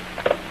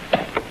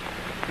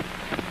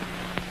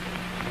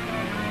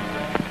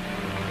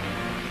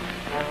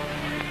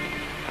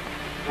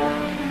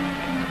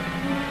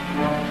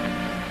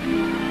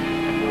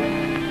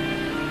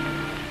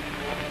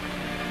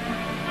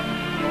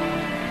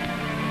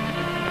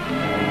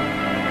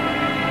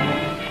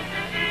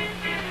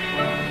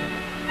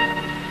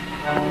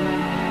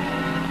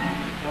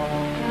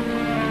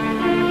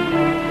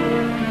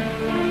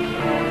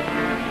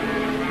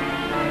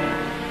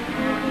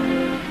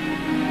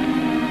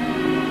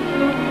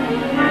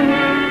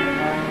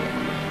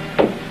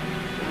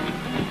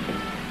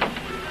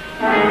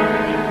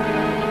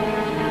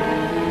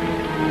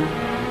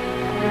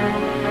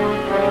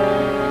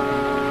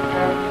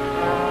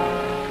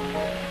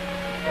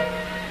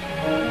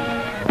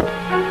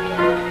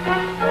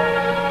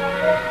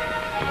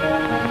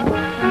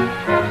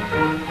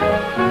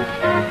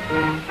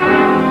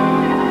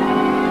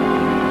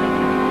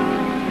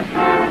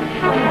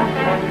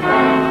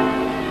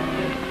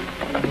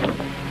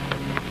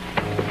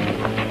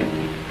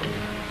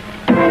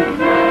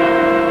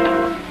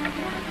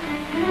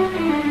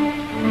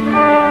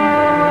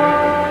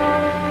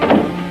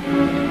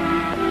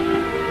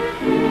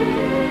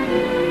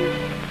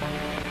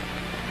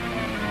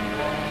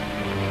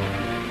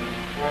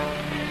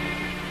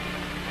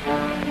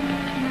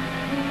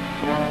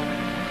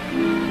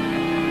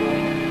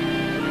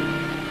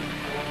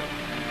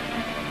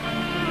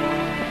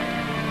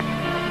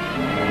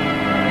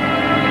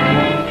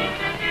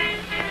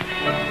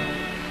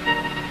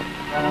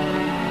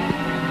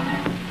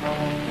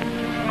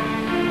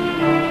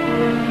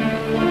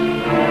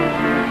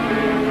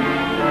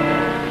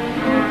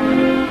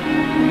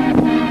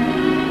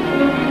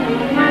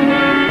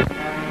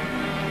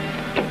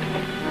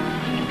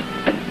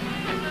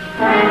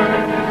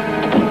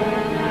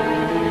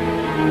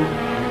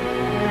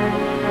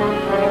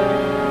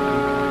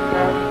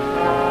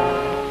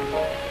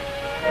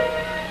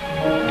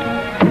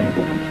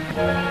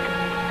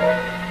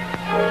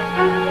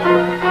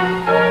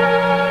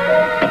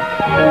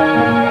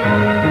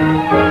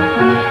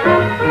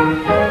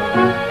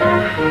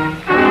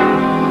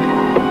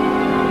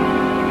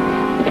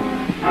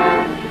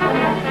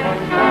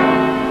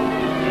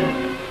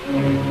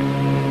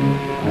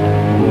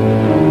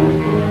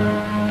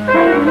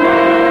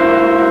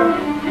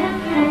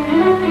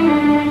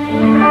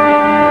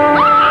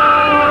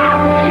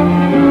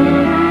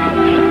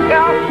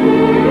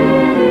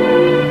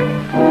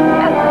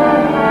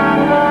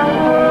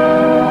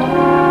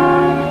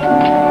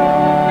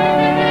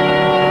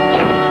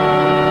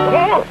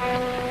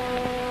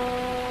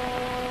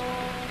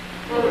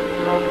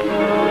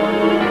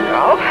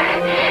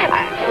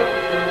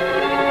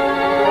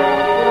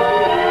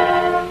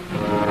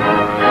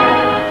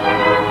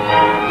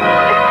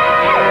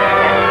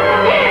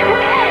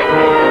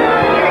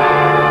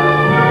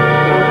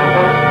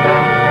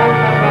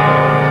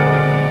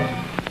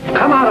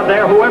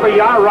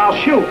 are or I'll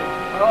shoot.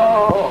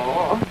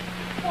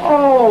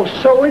 Oh,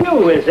 so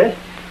you, is it?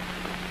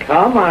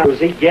 Come on,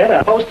 Susie, get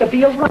up. Supposed to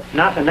be a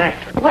not an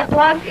actor. What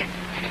luck?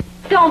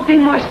 Don't be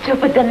more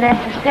stupid than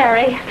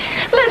necessary.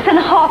 Listen,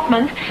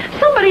 Hoffman,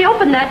 somebody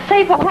opened that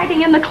safe while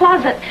hiding in the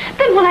closet.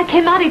 Then when I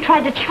came out, he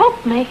tried to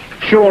choke me.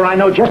 Sure, I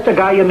know just the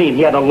guy you mean.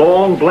 He had a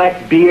long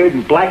black beard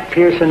and black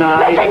piercing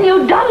eyes. Listen,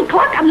 you dumb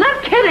cluck, I'm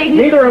not kidding.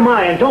 Neither am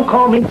I, and don't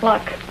call me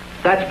cluck.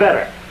 That's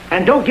better.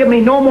 And don't give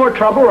me no more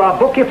trouble or I'll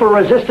book you for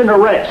resisting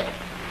arrest.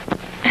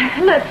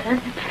 Listen,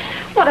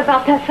 what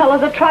about that fellow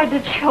that tried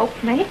to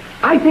choke me?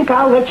 I think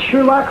I'll let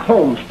Sherlock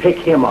Holmes pick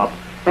him up,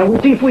 and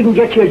we'll see if we can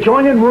get you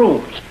adjoining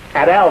rooms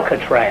at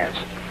Alcatraz.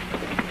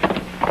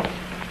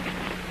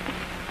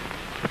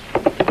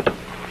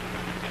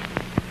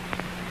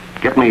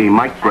 Get me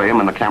Mike Graham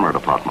in the camera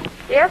department.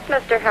 Yes,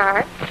 Mr.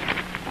 Hart.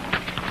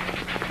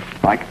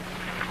 Mike,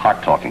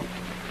 Hart talking.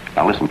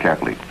 Now listen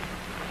carefully.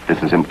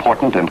 This is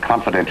important and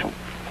confidential.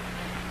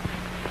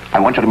 I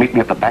want you to meet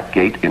me at the back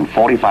gate in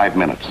 45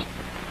 minutes.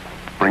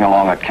 Bring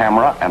along a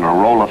camera and a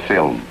roll of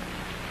film.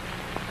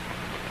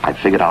 I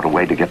figured out a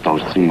way to get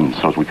those scenes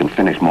so as we can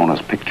finish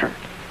Mona's picture.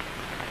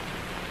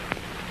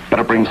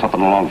 Better bring something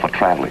along for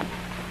traveling.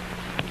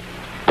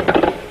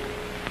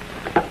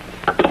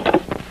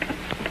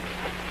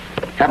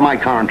 Have my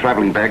car and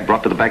traveling bag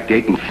brought to the back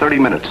gate in 30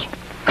 minutes.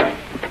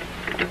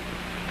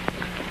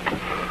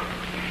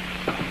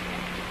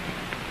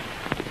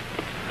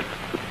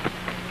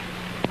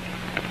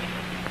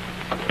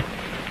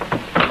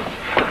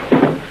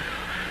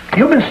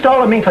 You've been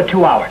stalling me for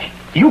 2 hours.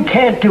 You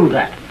can't do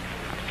that.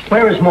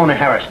 Where is Mona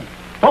Harrison?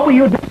 What were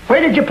you doing?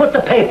 Where did you put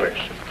the papers?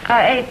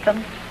 I ate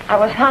them. I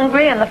was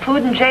hungry and the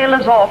food in jail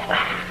is awful.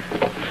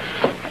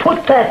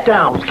 Put that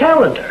down.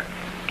 Calendar.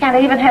 Can't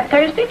I even have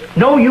Thursday?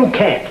 No, you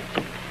can't.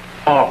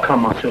 Oh,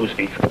 come on,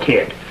 Susie.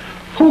 Kid.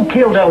 Who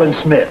killed Ellen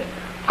Smith?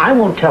 I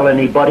won't tell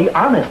anybody.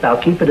 Honest,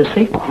 I'll keep it a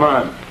secret. Come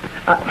on.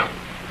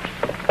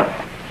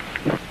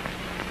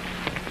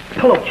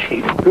 Hello,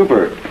 Chief.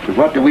 Cooper, to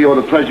what do we owe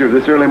the pleasure of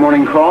this early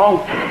morning call?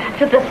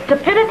 To the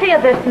stupidity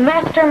of this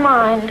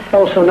mastermind.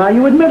 Oh, so now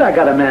you admit I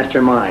got a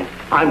mastermind.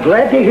 I'm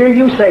glad to hear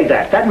you say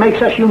that. That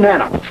makes us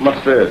unanimous.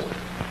 What's this?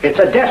 It's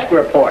a desk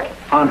report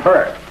on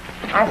her.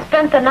 I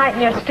spent the night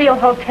in your Steel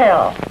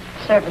Hotel.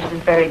 Service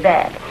is very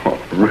bad. Oh,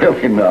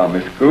 really now,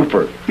 Miss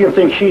Cooper? You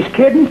think she's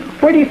kidding?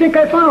 Where do you think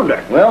I found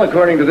her? Well,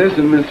 according to this,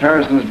 in Miss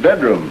Harrison's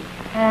bedroom.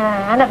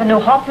 I never knew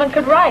Hoffman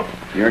could write.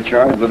 You're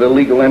charged with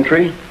illegal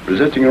entry,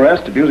 resisting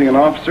arrest, abusing an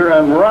officer,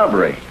 and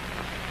robbery.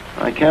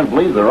 I can't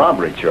believe the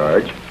robbery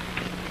charge.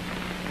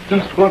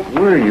 Just what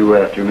were you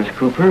after, Miss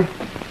Cooper?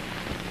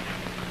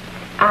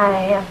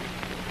 I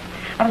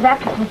was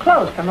after some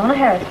clothes for Mona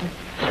Harrison.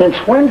 Since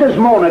when does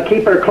Mona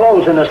keep her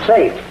clothes in a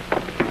safe?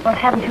 Well,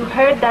 haven't you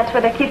heard? That's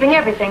where they're keeping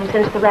everything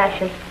since the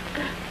rashes.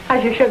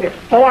 How's your sugar?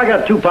 Oh, I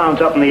got 2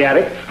 pounds up in the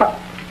attic.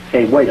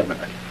 Hey, wait a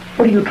minute.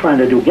 What are you trying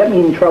to do? Get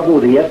me in trouble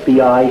with the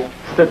FBI?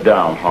 Sit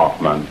down,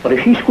 Hoffman. But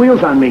if she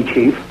squeals on me,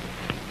 Chief.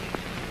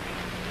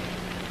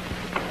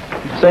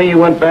 Say you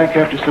went back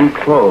after some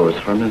clothes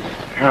for Miss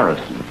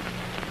Harrison.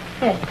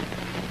 Yes.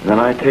 Then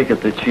I take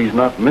it that she's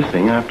not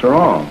missing after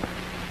all.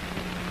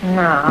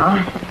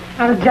 No.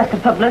 That was just a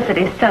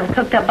publicity stunt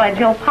cooked up by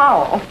Joe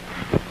Powell.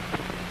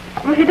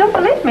 Well, if you don't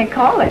believe me,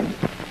 call him.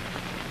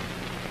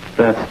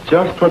 That's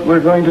just what we're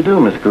going to do,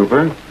 Miss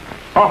Cooper.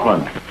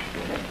 Hoffman.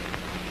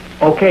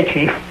 Okay,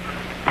 Chief.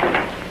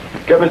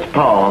 Get Mr.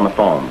 Powell on the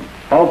phone.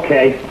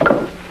 Okay.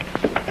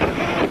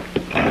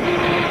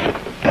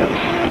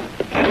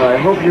 And I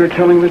hope you're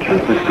telling the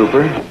truth, Miss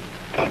Cooper.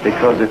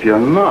 Because if you're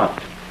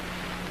not,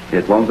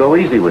 it won't go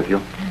easy with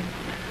you.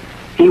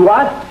 He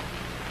what?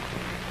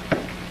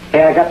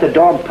 Hey, I got the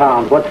dog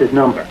pound. What's his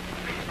number?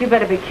 You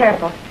better be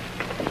careful.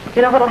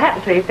 You know what'll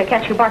happen to you if they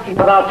catch you barking?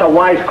 Put out the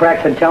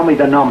wisecracks and tell me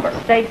the number.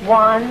 State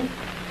 1,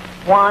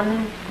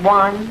 1,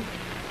 1,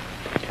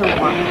 2,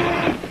 1.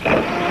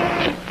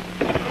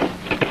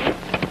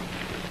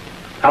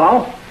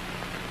 Hello?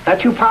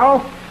 That you,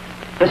 Powell?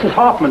 This is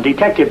Hoffman,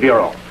 Detective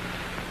Bureau.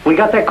 We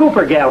got that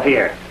Cooper gal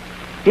here.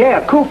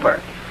 Yeah,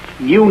 Cooper.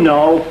 You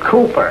know,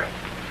 Cooper.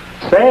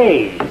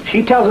 Say,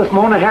 she tells us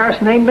Mona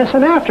Harrison ain't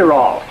missing after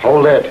all.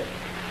 Hold it.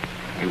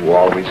 You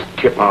always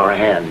tip our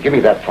hand. Give me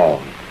that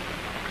phone.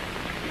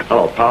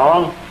 Hello,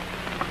 Powell.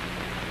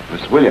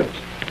 Miss Williams.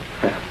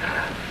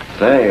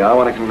 Say, I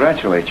want to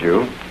congratulate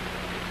you.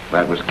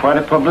 That was quite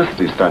a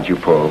publicity stunt you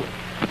pulled.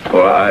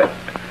 Well,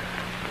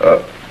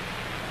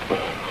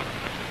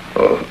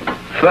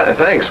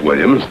 thanks,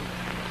 Williams.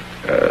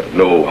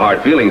 No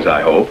hard feelings,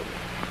 I hope.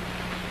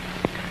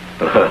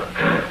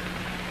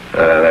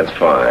 That's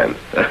fine.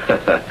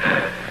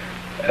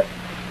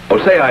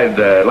 Say,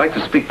 I'd like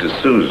to speak to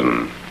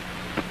Susan.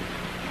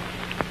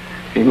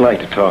 He'd like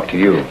to talk to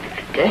you.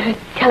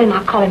 Tell him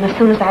I'll call him as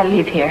soon as I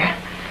leave here.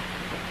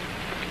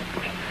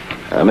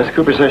 Miss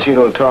Cooper says she's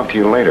going to talk to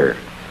you later.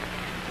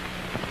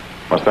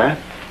 What's that?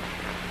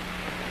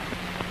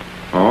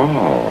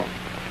 Oh.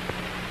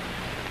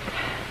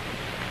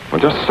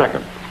 Well, just a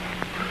second.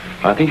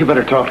 I think you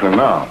better talk to him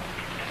now.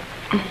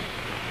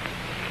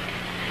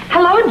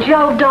 Hello, Oh,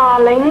 Joe,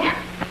 darling.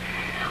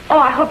 Oh,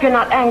 I hope you're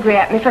not angry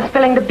at me for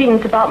spilling the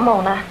beans about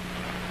Mona.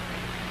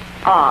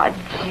 Oh,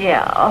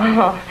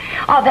 Joe.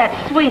 Oh,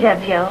 that's sweet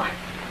of you.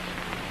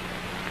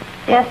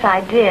 Yes,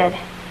 I did.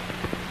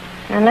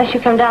 Unless you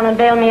come down and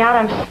bail me out,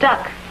 I'm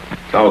stuck.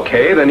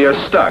 Okay, then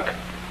you're stuck.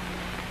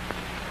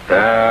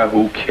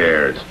 Who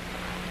cares?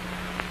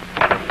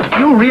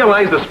 You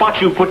realize the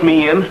spot you put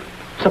me in?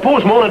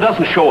 Suppose Mona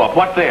doesn't show up,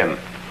 what then?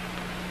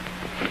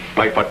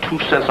 Like for 2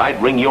 cents,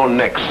 I'd wring your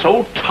neck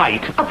so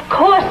tight. Of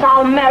course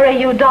I'll marry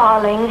you,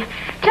 darling.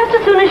 Just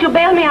as soon as you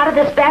bail me out of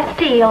this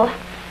Bastille.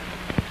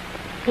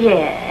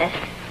 Yes.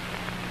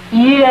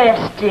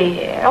 Yes,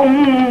 dear.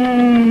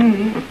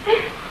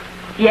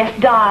 Yes,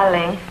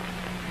 darling.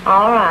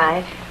 All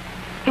right.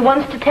 He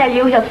wants to tell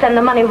you he'll send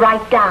the money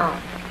right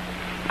down.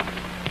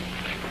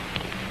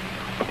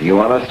 Do you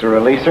want us to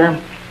release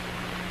her?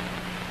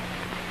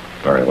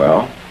 Very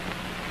well.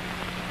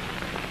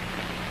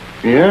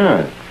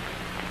 Yeah.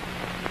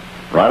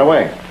 Right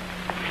away.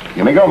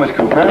 You may go, Miss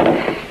Cooper.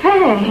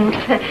 Thanks.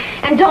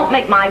 And don't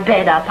make my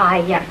bed up.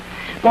 I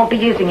won't be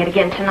using it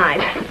again tonight.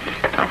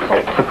 I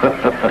hope.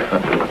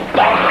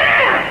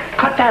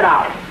 Cut that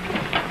out.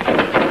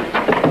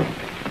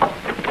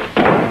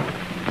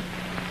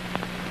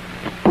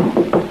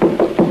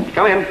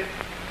 Come in.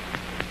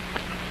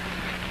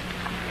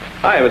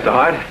 Hi, Mr.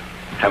 Hart.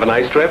 Have a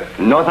nice trip?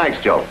 No thanks,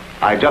 Joe.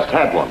 I just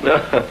had one.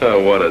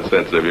 What a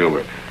sense of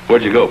humor.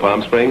 Where'd you go,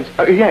 Palm Springs?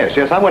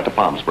 Yes, I went to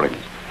Palm Springs.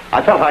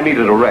 I felt I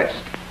needed a rest.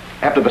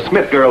 After the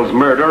Smith girl's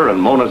murder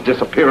and Mona's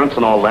disappearance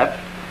and all that,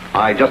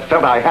 I just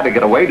felt I had to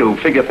get away to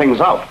figure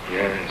things out.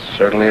 Yeah, it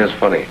certainly is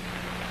funny.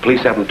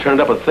 Police haven't turned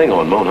up a thing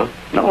on Mona.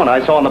 No, and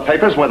I saw in the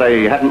papers where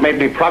they hadn't made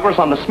any progress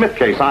on the Smith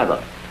case either.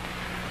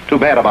 Too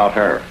bad about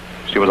her.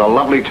 She was a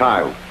lovely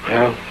child.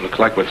 Yeah, looks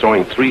like we're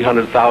throwing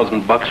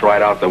 $300,000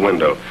 right out the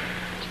window.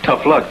 It's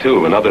tough luck,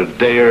 too. Another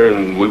dayer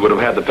and we would have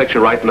had the picture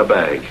right in the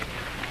bag.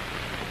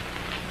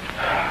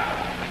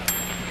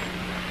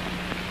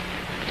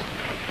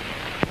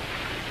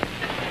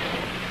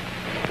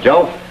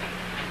 Joe,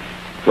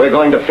 we're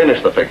going to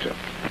finish the picture.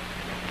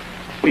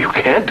 Well, you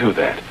can't do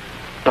that.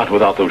 Not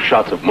without those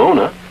shots of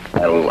Mona.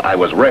 Well, I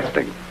was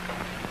resting.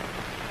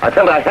 I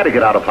felt I had to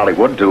get out of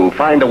Hollywood to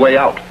find a way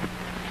out.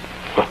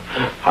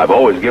 I've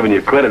always given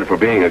you credit for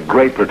being a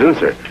great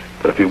producer.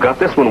 But if you've got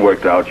this one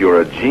worked out, you're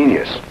a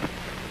genius.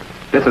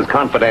 This is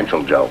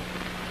confidential, Joe.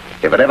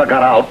 If it ever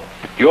got out...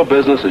 Your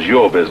business is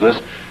your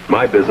business.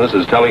 My business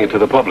is telling it to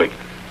the public.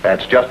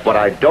 That's just what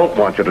I don't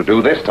want you to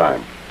do this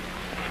time.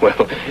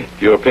 Well,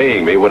 you're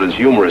paying me what is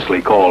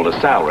humorously called a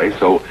salary,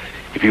 so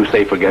if you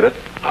say forget it,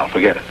 I'll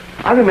forget it.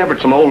 I remembered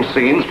some old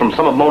scenes from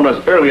some of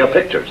Mona's earlier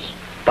pictures.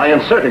 By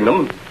inserting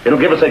them, it'll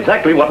give us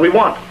exactly what we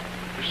want.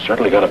 You've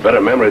certainly got a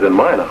better memory than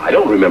mine. I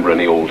don't remember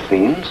any old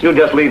scenes. You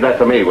just leave that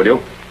to me, will you?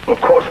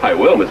 Of course I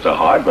will, Mr.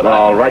 Hart, but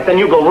All right, then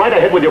you go right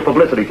ahead with your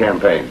publicity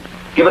campaign.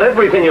 Give it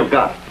everything you've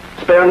got.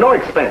 Spare no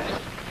expense.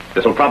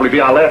 This will probably be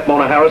our last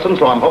Mona Harrison,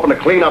 so I'm hoping to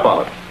clean up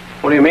on it.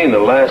 What do you mean, the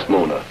last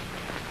Mona?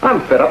 I'm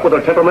fed up with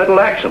her temperamental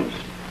actions.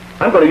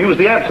 I'm going to use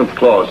the absence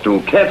clause to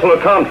cancel her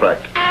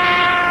contract.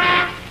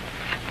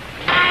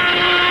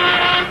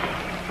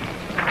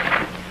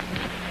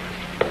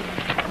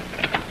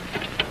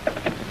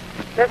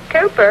 Miss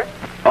Cooper?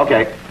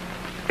 Okay.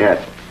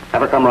 Yes.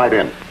 Have her come right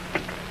in.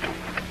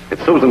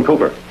 It's Susan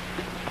Cooper.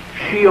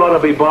 She ought to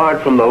be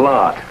barred from the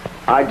lot.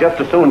 I'd just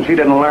as soon she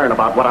didn't learn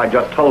about what I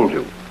just told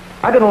you.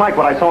 I didn't like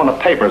what I saw in the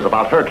papers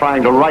about her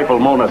trying to rifle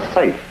Mona's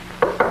safe.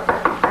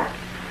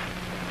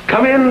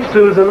 Come in,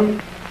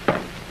 Susan.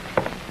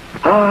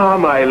 Ah,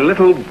 my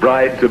little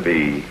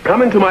bride-to-be.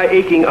 Come into my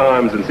aching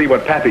arms and see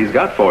what Pappy's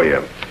got for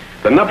you.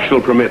 The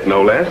nuptial permit,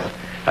 no less.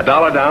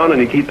 $1 down and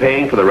you keep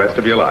paying for the rest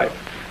of your life.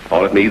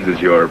 All it needs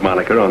is your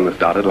moniker on this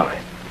dotted line.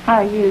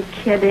 Are you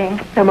kidding?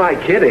 Am I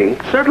kidding?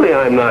 Certainly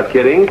I'm not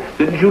kidding.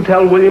 Didn't you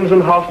tell Williams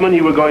and Hoffman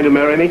you were going to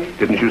marry me?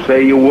 Didn't you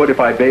say you would if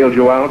I bailed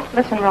you out?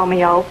 Listen,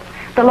 Romeo.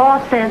 The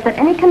law says that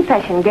any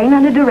confession gained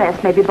under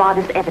duress may be barred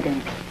as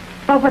evidence.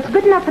 But what's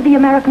good enough for the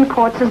American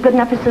courts is good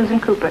enough for Susan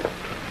Cooper.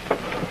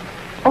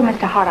 Oh,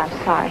 Mr. Hart, I'm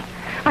sorry.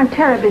 I'm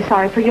terribly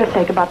sorry for your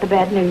sake about the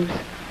bad news.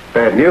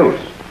 Bad news?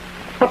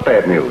 What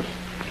bad news?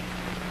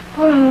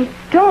 Well,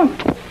 don't.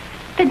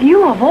 That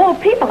you, of all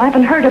people,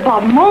 haven't heard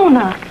about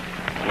Mona.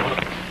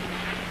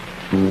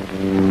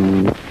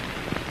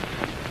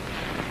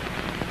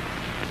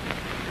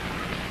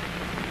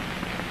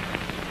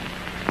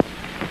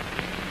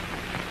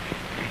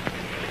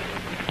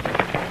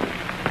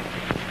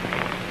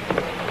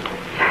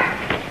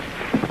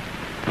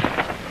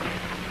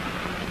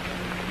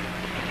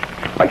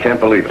 I can't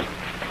believe it.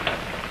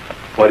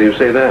 Why do you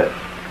say that?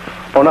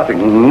 Oh,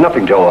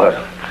 nothing, Joe.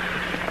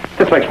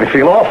 This makes me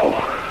feel awful.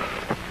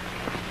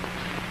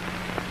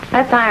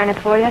 That's irony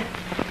for you.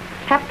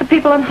 Half the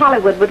people in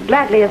Hollywood would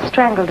gladly have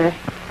strangled her.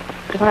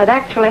 But when it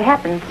actually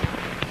happens...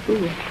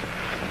 Ooh.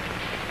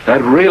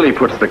 That really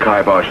puts the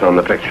kibosh on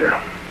the picture.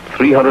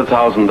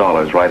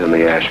 $300,000 right in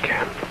the ash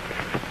can.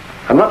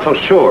 I'm not so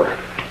sure.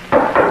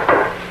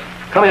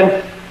 Come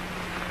in.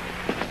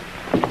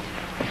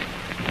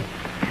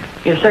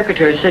 Your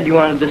secretary said you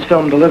wanted this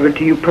film delivered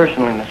to you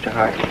personally, Mr.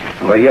 Hart.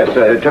 Well, yes,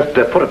 just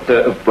put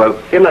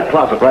it in that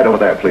closet right over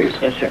there, please.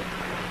 Yes, sir.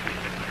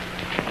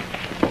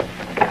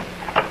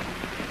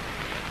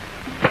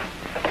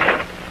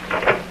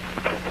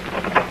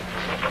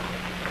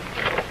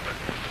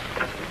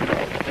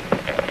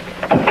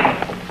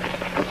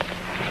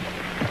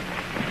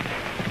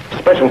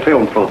 Special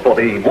film for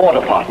the War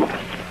Department.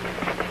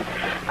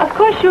 Of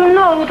course, you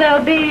know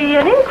there'll be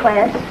an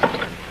inquest.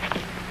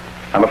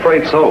 I'm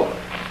afraid so.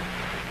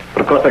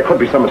 But of course, there could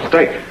be some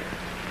mistake.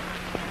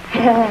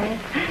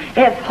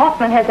 If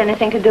Hoffman has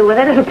anything to do with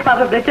it, it'll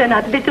probably turn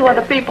out to be two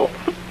other people.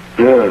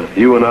 Yeah,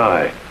 you and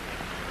I.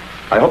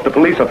 I hope the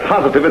police are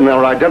positive in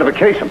their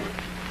identification.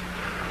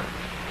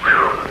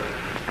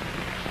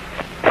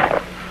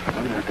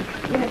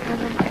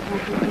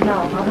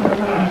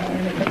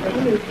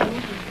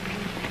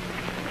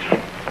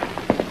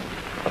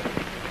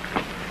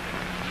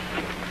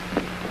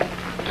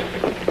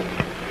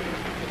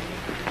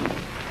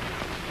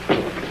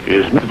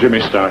 Is Mr.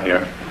 Jimmy Starr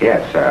here?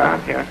 Yes, sir,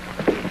 I'm here.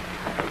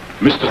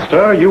 Mr.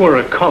 Starr, you are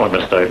a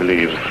columnist, I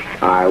believe.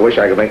 I wish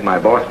I could make my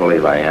boss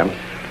believe I am.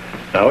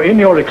 Now, in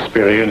your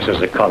experience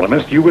as a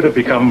columnist, you would have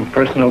become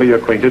personally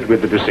acquainted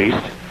with the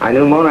deceased? I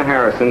knew Mona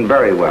Harrison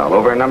very well,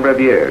 over a number of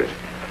years.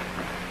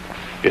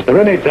 Is there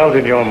any doubt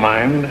in your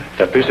mind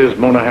that this is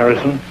Mona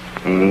Harrison?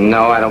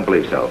 No, I don't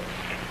believe so.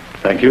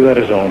 Thank you, that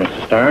is all,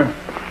 Mr. Starr.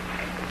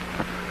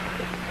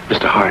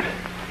 Mr. Hart,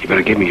 you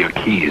better give me your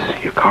keys.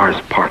 Your car's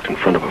parked in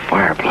front of a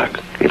fire plug.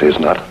 It is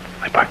not.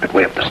 I parked it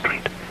way up the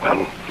street.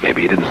 Well,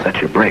 maybe you didn't set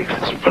your brakes.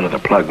 It's in front of the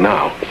plug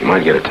now. You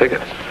might get a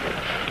ticket.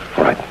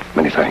 All right.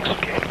 Many thanks.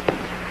 Okay.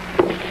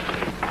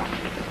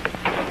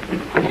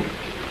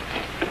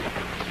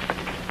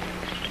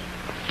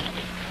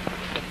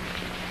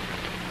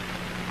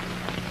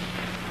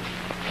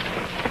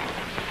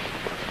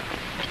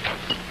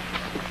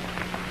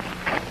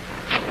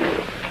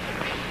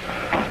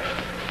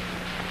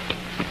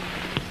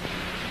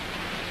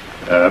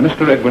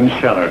 Mr. Edwin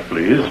Shallard,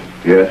 please.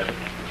 Yes?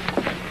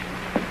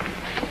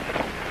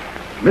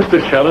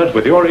 Mr. Shallard,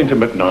 with your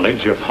intimate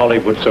knowledge of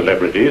Hollywood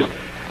celebrities,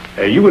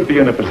 you would be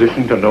in a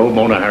position to know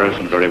Mona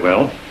Harrison very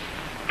well.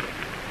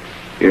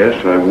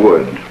 Yes, I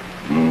would.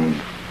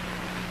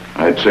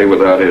 I'd say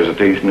without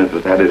hesitation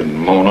if that isn't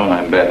Mona,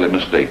 I'm badly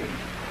mistaken.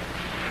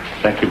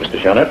 Thank you, Mr.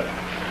 Shallard.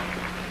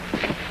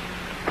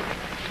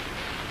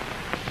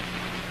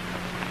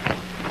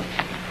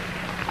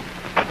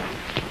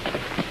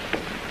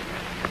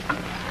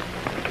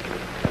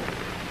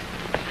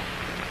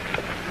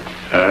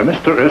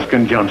 Mr.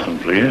 Erskine Johnson,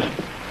 please.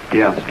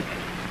 Yes.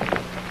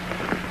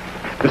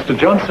 Mr.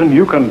 Johnson,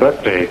 you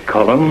conduct a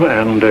column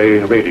and a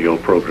radio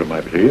program,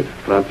 I believe.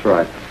 That's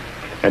right.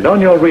 And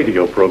on your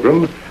radio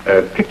program,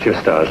 picture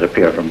stars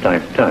appear from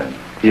time to time.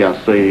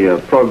 Yes,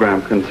 the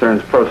program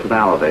concerns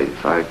personalities.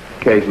 I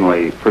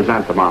occasionally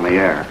present them on the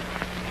air.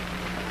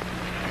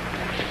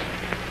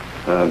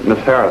 Miss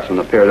Harrison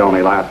appeared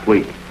only last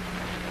week.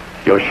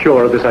 You're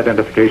sure of this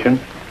identification?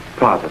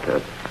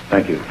 Positive.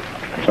 Thank you.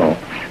 That's all.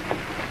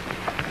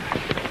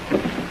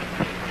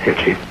 Here,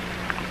 Chief.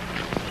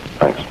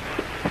 Thanks.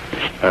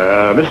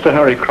 Mr.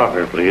 Harry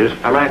Crocker, please.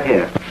 I'm right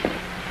here.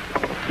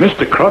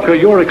 Mr. Crocker,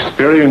 your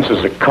experience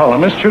as a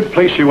columnist should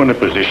place you in a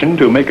position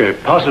to make a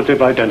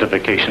positive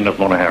identification of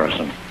Mona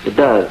Harrison. It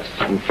does.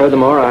 And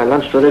furthermore, I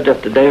lunched with her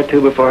just a day or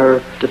two before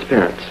her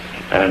disappearance.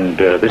 And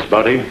this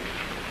body?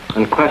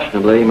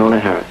 Unquestionably, Mona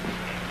Harrison.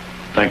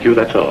 Thank you,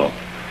 that's all.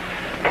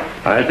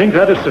 I think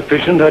that is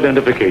sufficient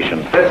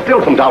identification. There's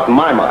still some doubt in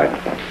my mind.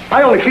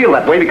 I only feel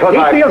that way because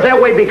He feels that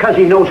way because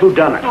he knows who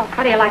done it. Oh,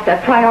 how do you like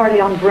that priority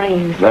on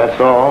brains? That's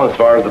all as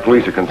far as the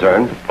police are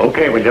concerned.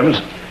 Okay,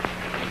 Williams.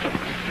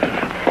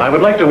 I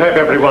would like to have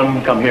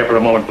everyone come here for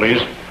a moment,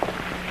 please.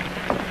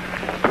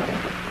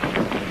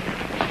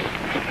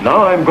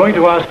 Now I'm going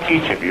to ask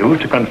each of you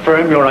to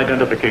confirm your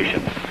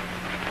identification.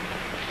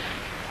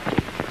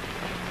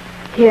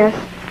 Yes,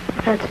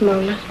 that's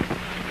Mona.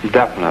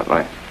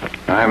 Definitely.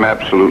 I'm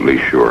absolutely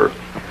sure.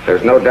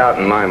 There's no doubt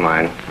in my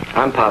mind.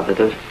 I'm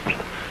positive.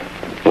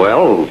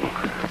 Well,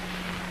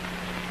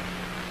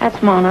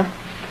 That's Mona.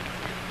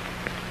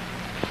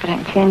 But I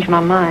can change my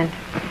mind.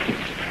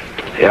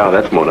 yeah,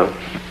 that's Mona.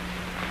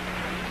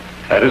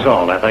 That is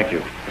all. I thank you.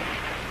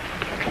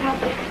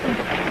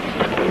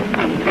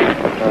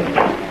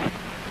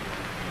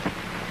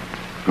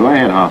 Go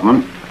ahead,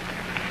 Hoffman.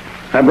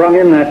 I brung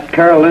in that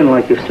Carol Lynn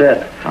like you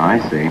said. I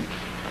see.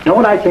 Know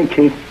what I think,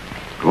 Chief?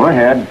 Go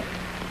ahead.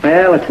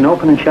 Well, it's an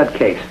open and shut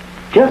case.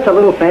 Just a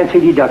little fancy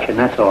deduction,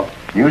 that's all.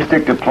 You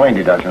stick to plain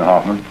deduction,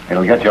 Hoffman.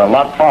 It'll get you a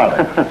lot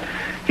farther.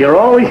 You're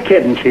always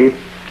kidding, Chief.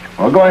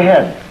 Well, go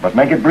ahead, but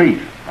make it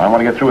brief. I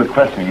want to get through with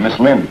questioning Miss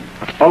Lynn.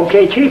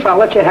 Okay, Chief, I'll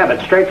let you have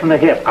it straight from the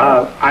hip.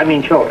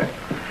 Shoulder.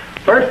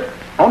 First,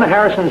 Mona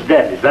Harrison's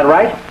dead. Is that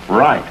right?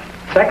 Right.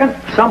 Second,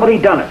 somebody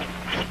done it.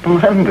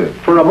 Splendid.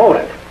 For a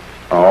motive.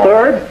 Oh.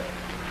 Third,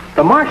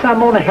 the marks on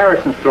Mona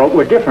Harrison's throat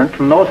were different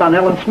from those on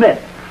Ellen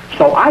Smith.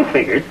 So I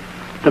figured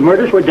the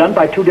murders were done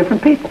by two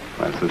different people.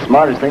 That's the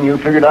smartest thing you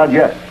figured out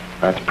yet.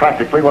 That's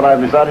practically what I've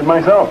decided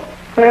myself.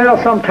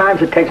 Well,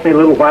 sometimes it takes me a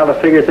little while to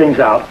figure things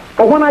out.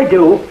 But when I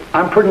do,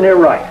 I'm pretty near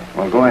right.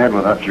 Well, go ahead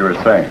with what you were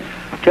saying.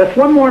 Just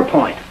one more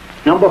point.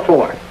 Number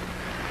 4.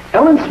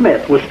 Ellen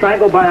Smith was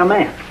strangled by a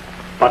man,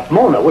 but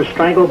Mona was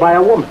strangled by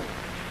a woman.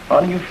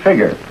 How do you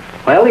figure?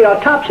 Well, the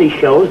autopsy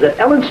shows that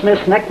Ellen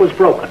Smith's neck was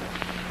broken.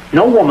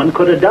 No woman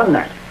could have done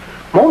that.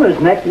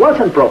 Mona's neck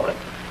wasn't broken,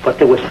 but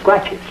there were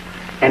scratches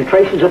and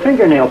traces of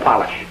fingernail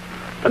polish.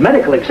 The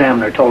medical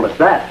examiner told us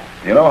that.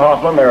 You know,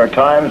 Hoffman, there are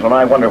times when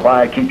I wonder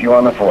why I keep you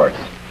on the force.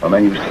 And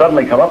then you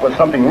suddenly come up with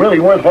something really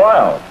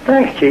worthwhile.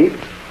 Thanks, Chief.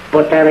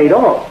 But that ain't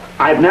all.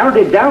 I've narrowed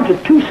it down to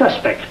 2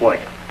 suspects for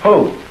you.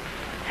 Who?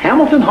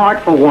 Hamilton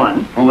Hart for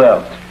one. Who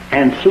else?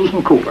 And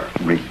Susan Cooper.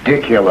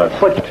 Ridiculous.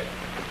 But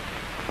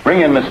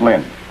bring in Miss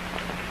Lynn.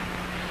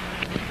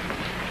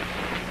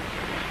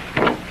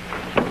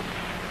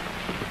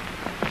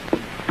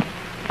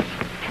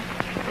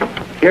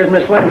 Here's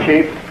Miss Lynn,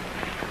 Chief.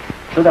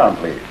 Sit down,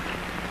 please.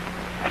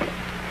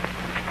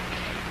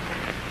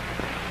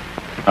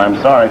 I'm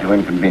sorry to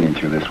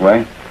inconvenience you this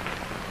way.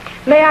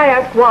 May I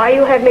ask why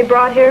you had me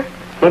brought here?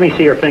 Let me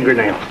see your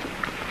fingernails.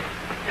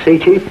 See,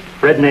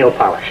 Chief? Red nail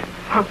polish.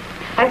 Huh.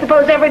 I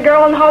suppose every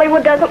girl in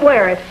Hollywood doesn't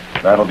wear it.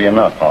 That'll be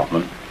enough,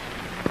 Hoffman.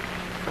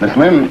 Miss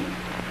Lynn,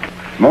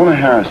 Mona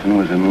Harrison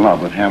was in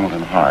love with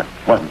Hamilton Hart,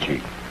 wasn't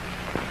she?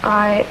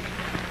 I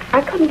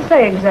couldn't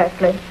say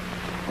exactly.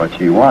 But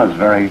she was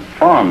very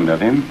fond of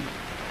him.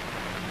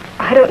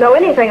 I don't know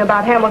anything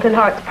about Hamilton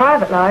Hart's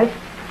private life.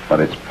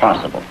 But it's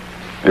possible,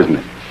 isn't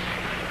it?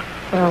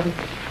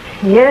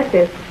 Yes,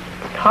 it's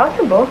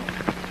possible.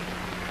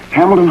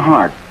 Hamilton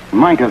Hart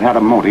might have had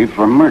a motive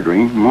for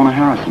murdering Mona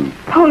Harrison.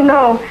 Oh,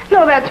 no.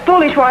 No, that's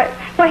foolish. Why,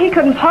 he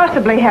couldn't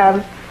possibly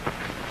have.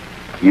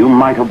 You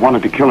might have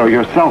wanted to kill her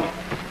yourself.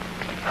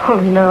 Oh,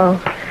 no.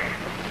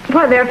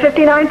 Well, there are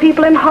 59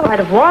 people in Hollywood might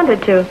have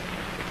wanted to.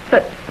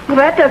 But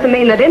that doesn't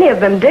mean that any of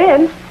them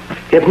did.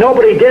 If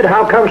nobody did,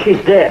 how come she's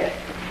dead?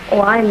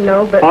 Oh, I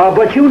know, but...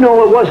 But you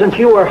know it wasn't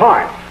you or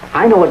Hart.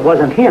 I know it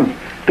wasn't him.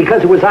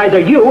 Because it was either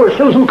you or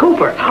Susan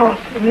Cooper. Oh,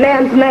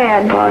 man's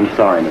mad. I'm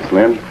sorry, Miss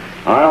Lynn.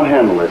 I'll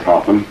handle this,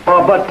 Hoffman.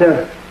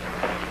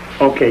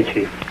 Okay,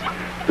 Chief.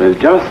 There's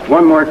just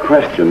one more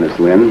question, Miss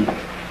Lynn.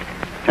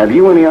 Have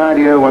you any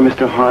idea where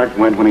Mr. Hart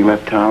went when he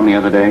left town the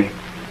other day?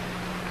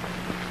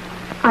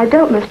 I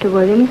don't, Mr.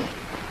 Williams.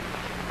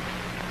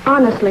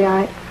 Honestly,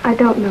 I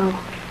don't know.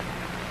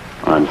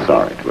 I'm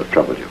sorry to have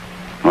troubled you.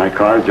 My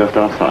car's just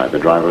outside. The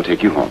driver will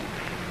take you home.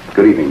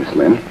 Good evening, Miss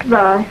Lynn.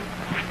 Bye.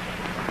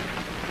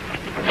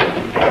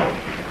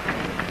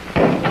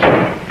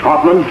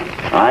 Hoffman,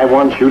 I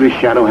want you to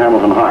shadow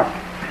Hamilton Hart.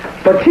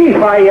 But, Chief,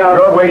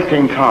 You're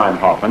wasting time,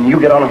 Hoffman. You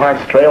get on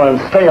Hart's trail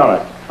and stay on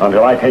it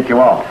until I take you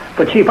off.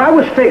 But, Chief, I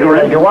was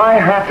figuring... Do I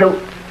have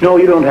to? No,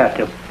 you don't have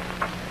to.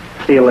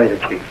 See you later,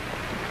 Chief.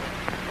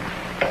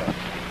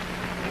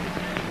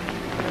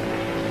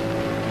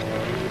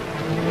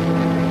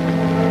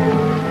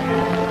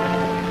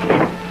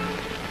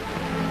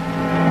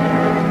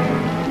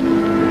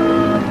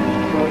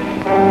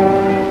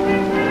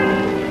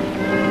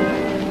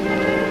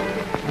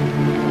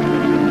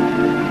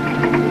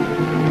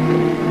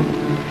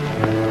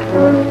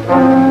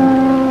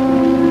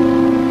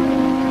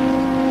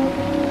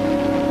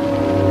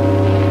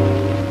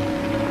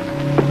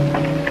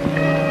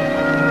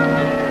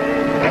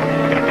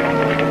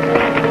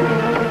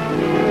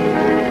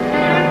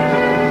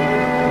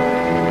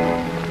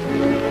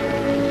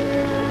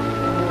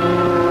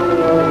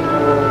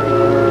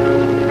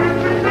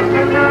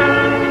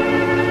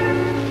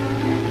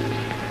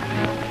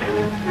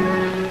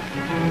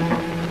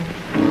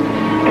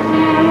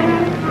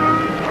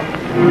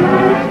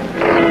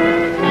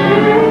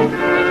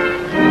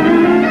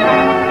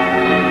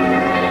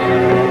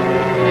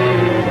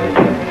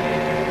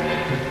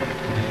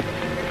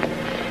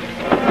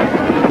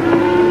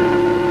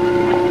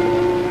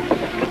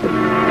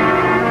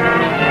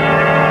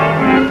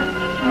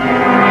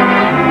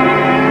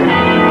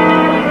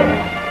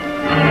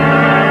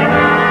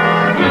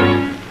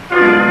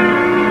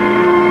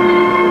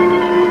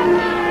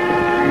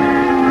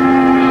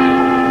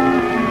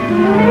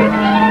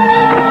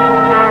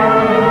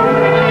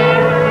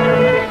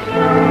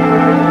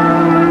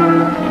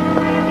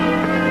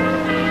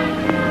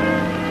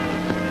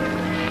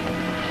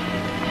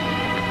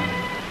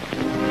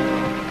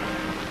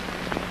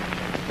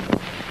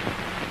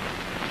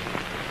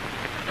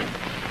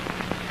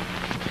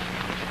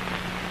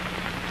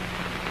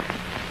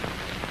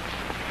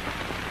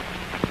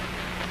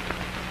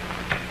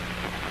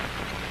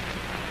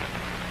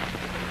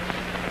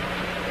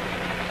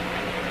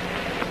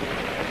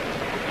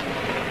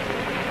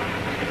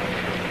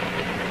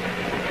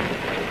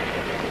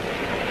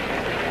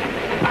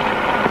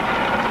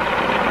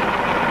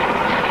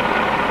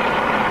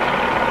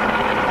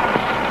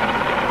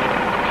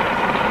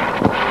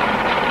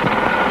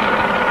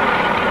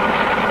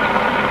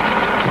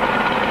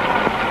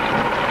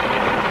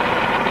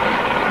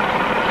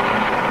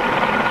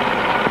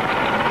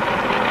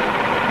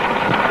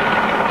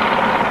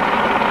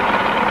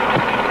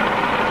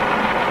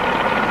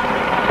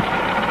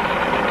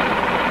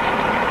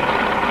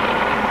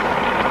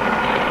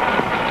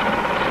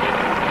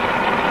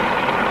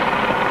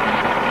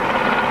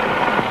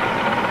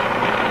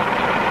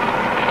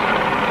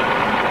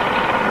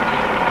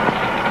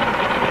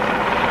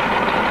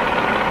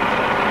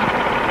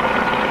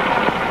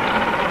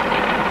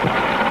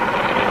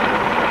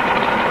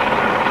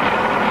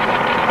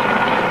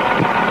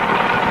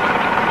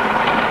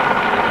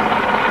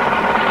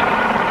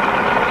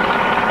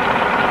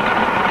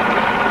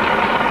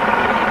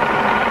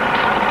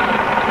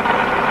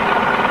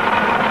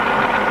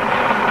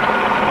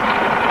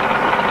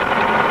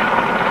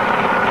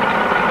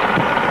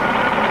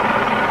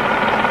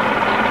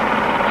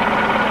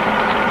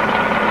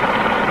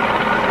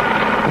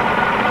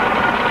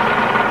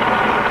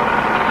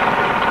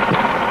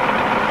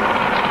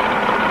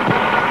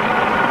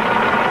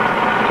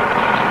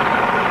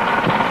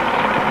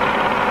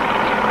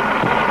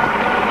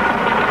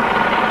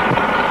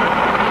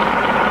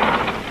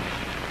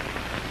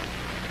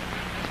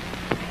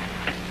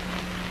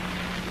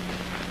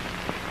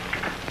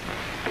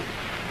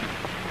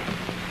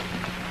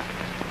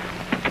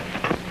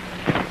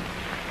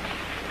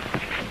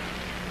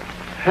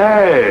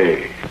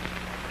 Hey,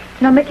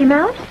 No Mickey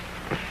Mouse?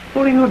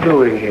 what are you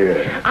doing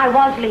here? I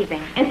was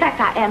leaving. In fact,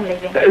 I am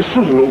leaving.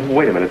 Susan,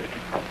 wait a minute.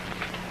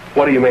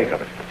 What do you make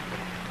of it?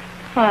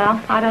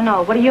 Well, I don't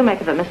know. What do you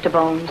make of it, Mr.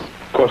 Bones?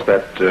 Of course,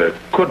 that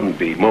couldn't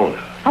be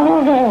Mona.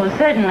 Oh,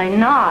 certainly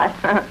not.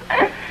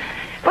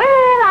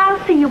 Well,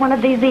 I'll see you one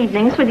of these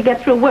evenings when you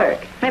get through work.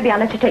 Maybe I'll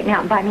let you take me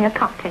out and buy me a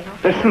cocktail.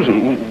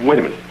 Susan, wait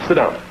a minute. Sit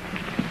down.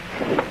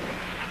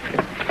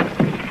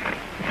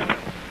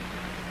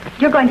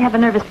 You're going to have a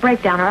nervous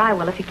breakdown, or I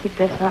will if you keep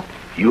this up.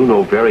 You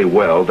know very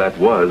well that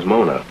was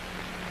Mona.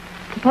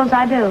 Suppose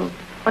I do.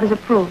 What does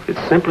it prove? It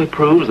simply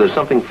proves there's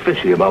something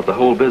fishy about the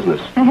whole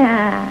business.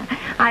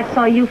 I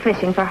saw you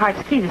fishing for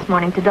Hart's Key this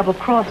morning to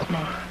double-cross me.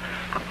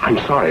 I'm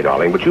sorry,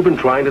 darling, but you've been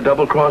trying to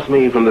double-cross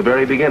me from the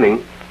very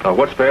beginning.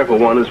 What's fair for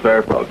one is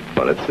fair for...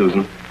 But it's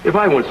Susan. If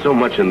I weren't so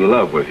much in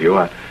love with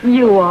you,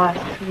 You are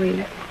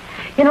sweet.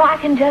 You know, I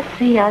can just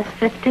see us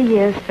 50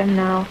 years from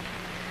now.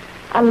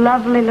 A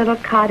lovely little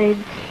cottage,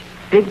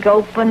 big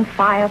open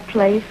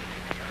fireplace.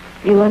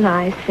 You and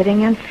I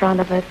sitting in front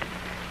of it,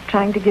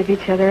 trying to give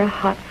each other a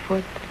hot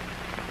foot.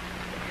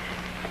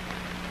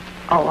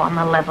 Oh, on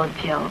the level,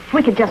 Joe. If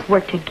we could just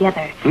work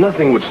together.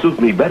 Nothing would suit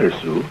me better,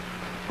 Sue.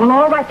 Well,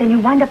 all right, then you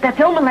wind up that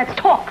film and let's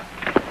talk.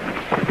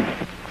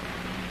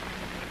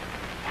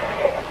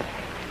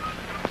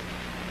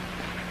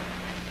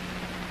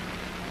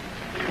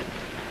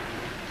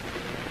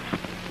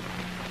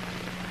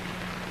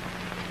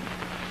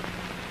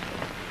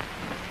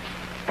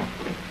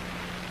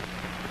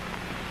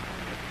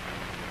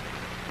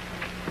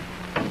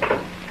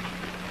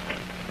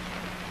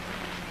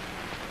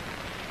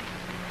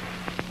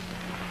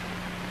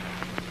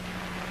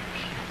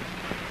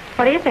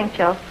 What do you think,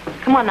 Joe?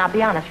 Come on now,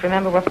 be honest.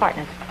 Remember, we're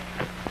partners.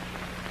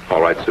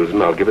 All right,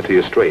 Susan, I'll give it to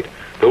you straight.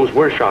 Those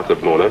were shots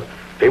of Mona.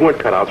 They weren't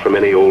cutouts from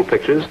any old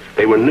pictures.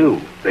 They were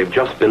new. They've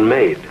just been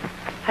made.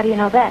 How do you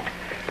know that?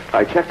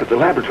 I checked at the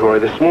laboratory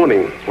this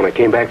morning when I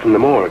came back from the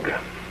morgue.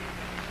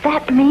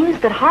 That means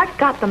that Hart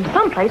got them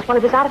someplace while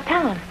he was out of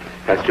town.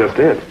 That's just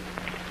it.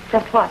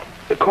 Just what?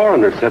 The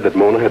coroner said that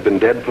Mona had been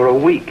dead for a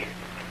week.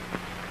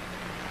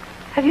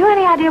 Have you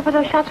any idea where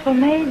those shots were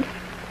made?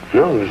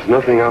 No, there's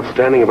nothing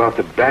outstanding about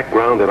the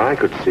background that I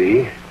could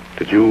see.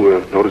 Did you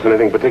notice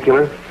anything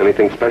particular?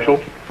 Anything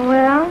special?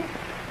 Well,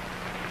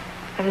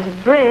 there was a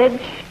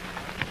bridge.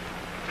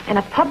 In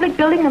a public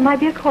building, there might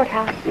be a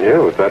courthouse.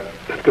 Yeah, but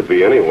that could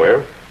be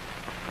anywhere.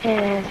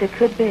 Yes, it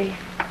could be.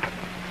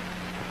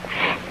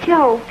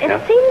 Joe, it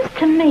Yeah? seems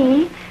to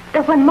me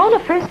that when Mona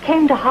first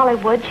came to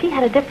Hollywood, she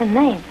had a different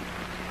name.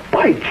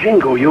 By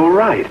jingo, you're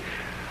right.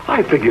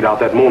 I figured out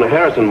that Mona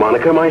Harrison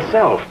moniker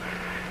myself.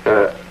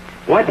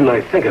 Why didn't I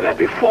think of that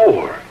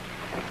before?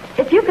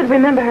 If you could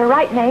remember her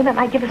right name, it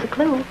might give us a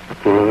clue.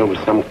 Well, it was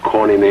some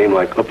corny name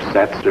like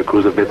Upsets or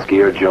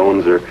Kuzovitsky or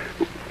Jones or...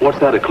 What's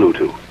that a clue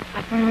to?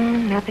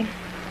 Nothing.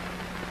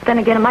 Then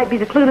again, it might be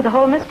the clue to the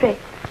whole mystery.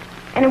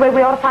 Anyway,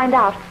 we ought to find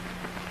out.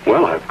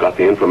 Well, I've got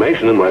the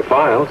information in my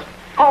files.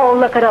 Oh,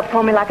 look it up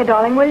for me like a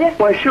darling, will you?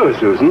 Why, sure,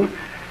 Susan.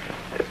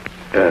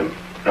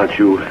 Aren't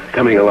you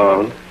coming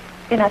along?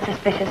 You're not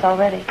suspicious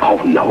already. Oh,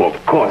 no,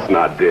 of course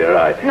not, dear.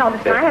 No,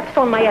 listen, I have to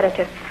phone my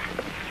editor.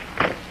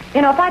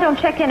 You know, if I don't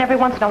check in every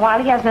once in a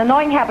while, he has an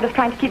annoying habit of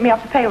trying to keep me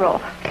off the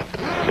payroll.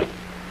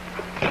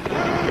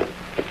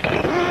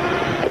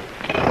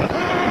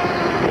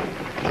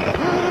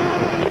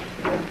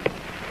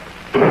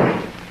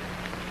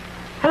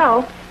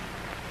 Hello?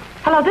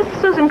 Hello, this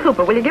is Susan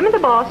Cooper. Will you give me the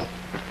boss?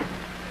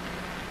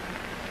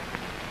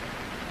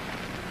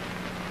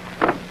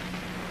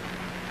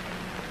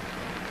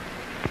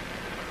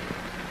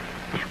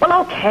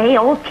 Well,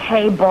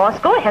 okay, boss.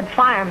 Go ahead,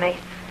 fire me.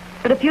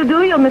 But if you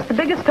do, you'll miss the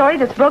biggest story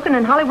that's broken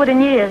in Hollywood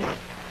in years.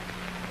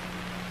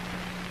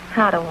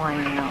 How do I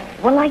know?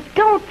 Well, I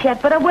don't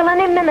yet, but I will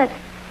any minute.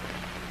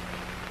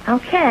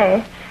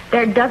 Okay. There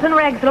are a dozen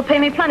rags that'll pay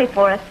me plenty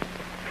for it.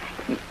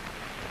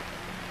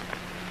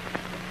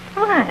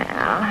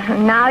 Well,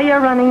 now you're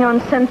running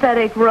on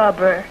synthetic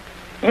rubber.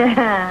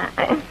 Yeah.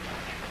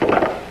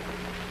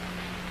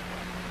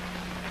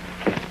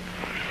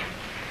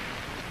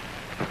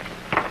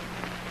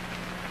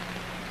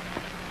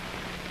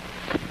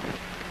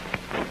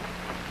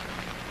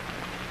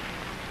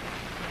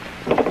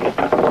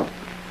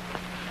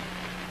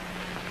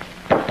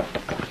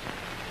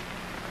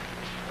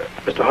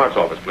 Mr. Hart's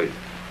office, please.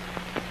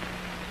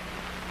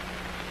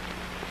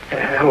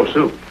 Hello,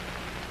 Sue.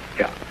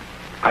 Yeah,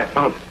 I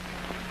found it.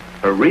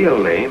 Her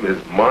real name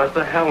is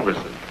Martha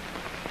Halverson.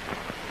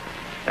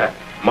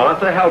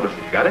 Martha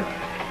Halverson, got it?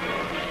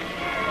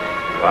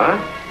 What?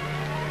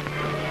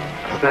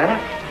 What's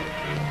that?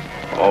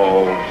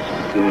 Oh,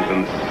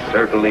 Susan,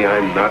 certainly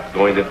I'm not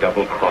going to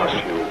double-cross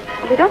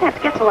you. You don't have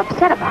to get so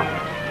upset about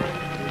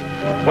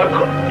it. What?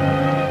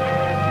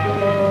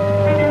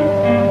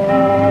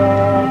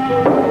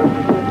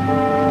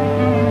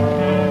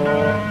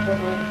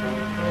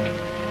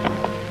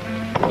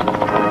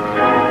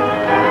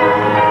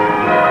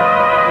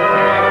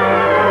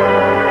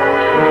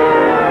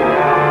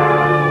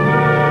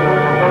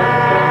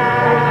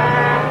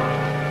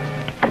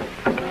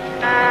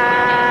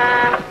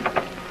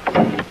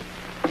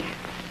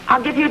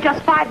 I'll give you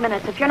just 5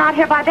 minutes. If you're not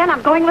here by then,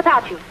 I'm going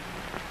without you.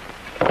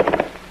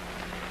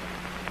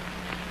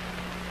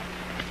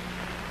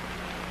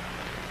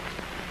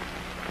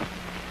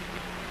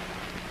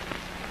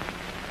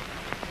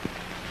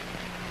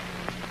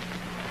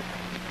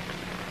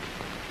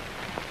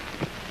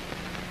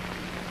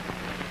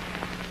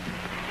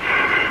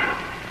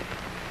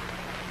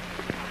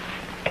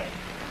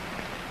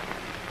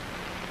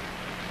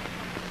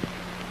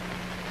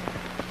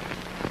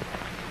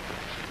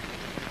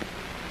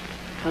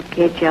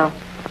 Okay, Joe.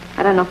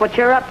 I don't know what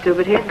you're up to,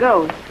 but here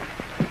goes.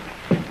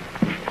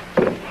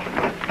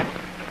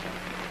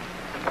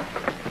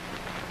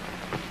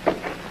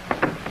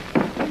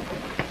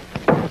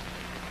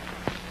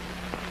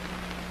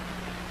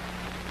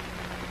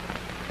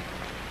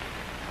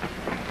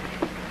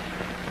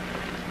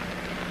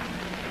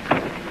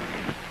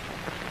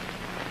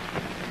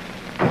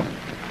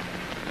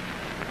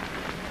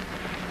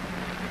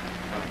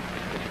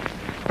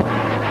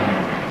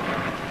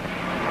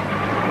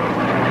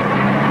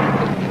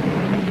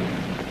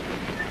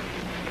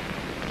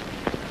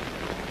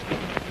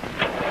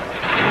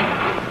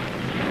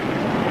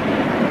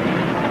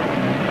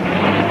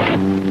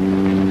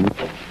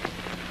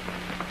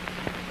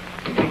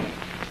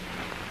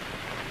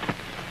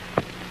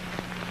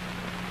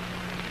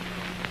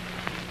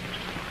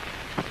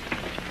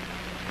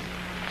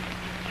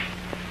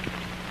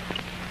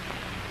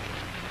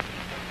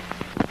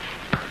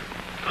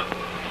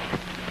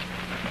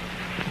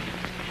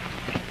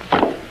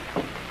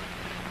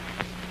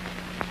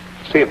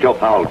 See if Joe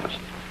Powell is.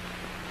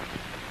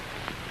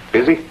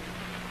 Busy?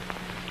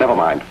 Never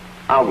mind.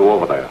 I'll go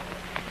over there.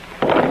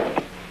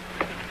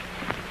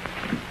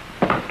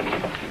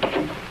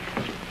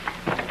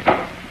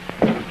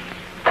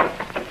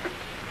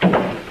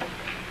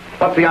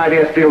 What's the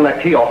idea of stealing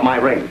that key off my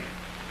ring?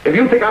 If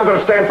you think I'm going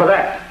to stand for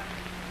that...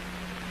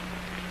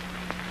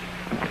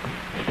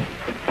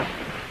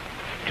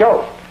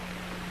 Joe.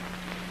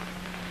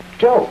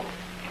 Joe.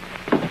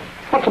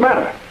 What's the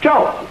matter?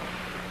 Joe.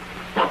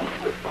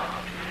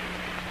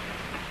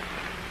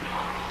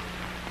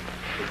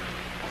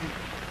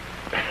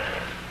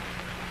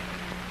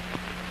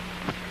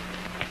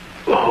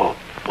 Oh,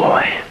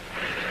 boy.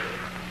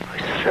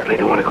 I certainly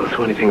don't want to go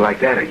through anything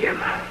like that again.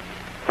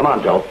 Come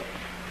on, Joe.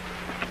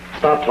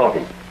 Stop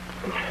talking.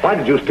 Why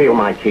did you steal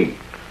my key?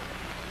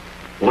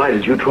 Why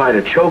did you try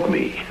to choke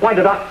me? Why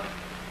did I...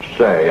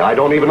 Say, I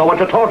don't even know what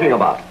you're talking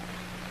about.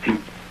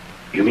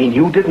 You mean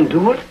you didn't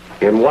do it?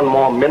 In one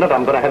more minute,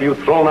 I'm going to have you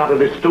thrown out of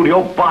this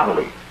studio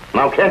bodily.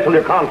 Now cancel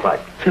your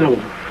contract. No,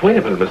 wait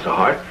a minute, Mr.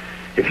 Hart.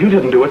 If you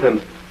didn't do it,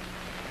 then...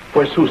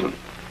 Where's Susan?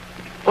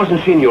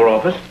 Wasn't she in your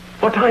office?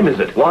 What time is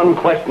it? One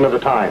question at a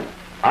time.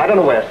 I don't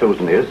know where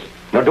Susan is,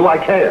 nor do I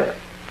care.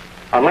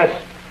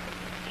 Unless...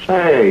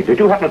 Say, did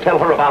you happen to tell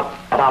her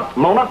about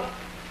Mona?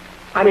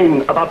 I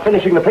mean, about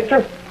finishing the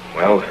picture?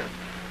 Well,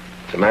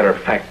 as a matter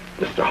of fact,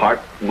 Mr. Hart,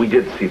 we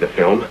did see the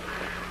film.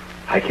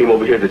 I came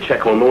over here to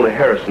check on Mona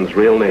Harrison's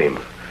real name.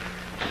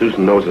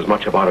 Susan knows as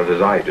much about it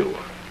as I do.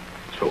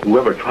 So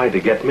whoever tried to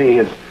get me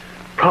is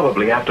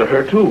probably after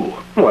her, too.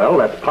 Well,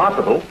 that's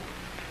possible.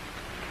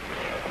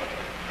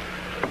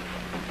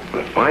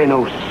 If I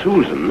know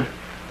Susan,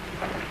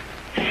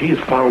 she's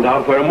found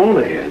out where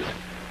Mona is.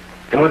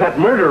 And with that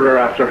murderer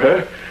after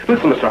her...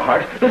 Listen, Mr.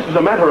 Hart, this is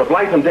a matter of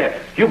life and death.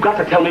 You've got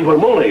to tell me where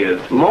Mona is.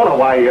 Mona,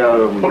 why,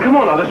 Well, come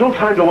on now, there's no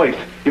time to waste.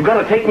 You've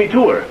got to take me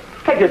to her.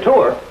 Take you to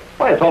her?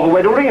 Why, it's all the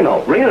way to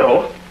Reno.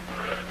 Reno?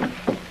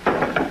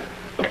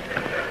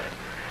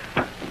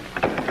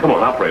 Come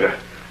on, operator.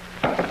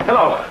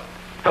 Hello.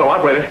 Hello,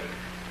 operator.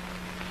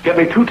 Get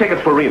me 2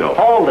 tickets for Reno.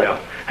 Hold it.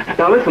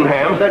 Now, listen,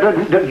 Ham.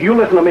 You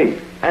listen to me.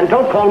 And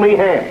don't call me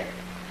Ham.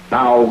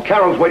 Now,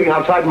 Carol's waiting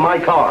outside in my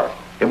car.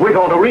 If we're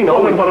going to Reno...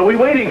 Oh, then what are we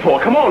waiting for?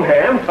 Come on,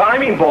 Ham. I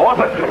mean, boss.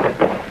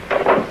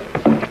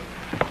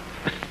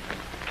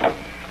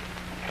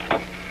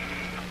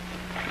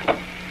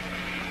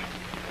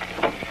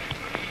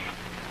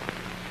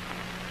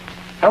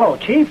 Hello,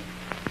 Chief.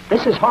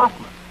 This is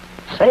Hoffman.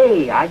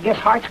 Say, I guess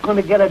Hart's going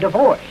to get a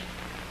divorce.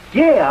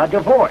 Yeah, a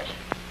divorce.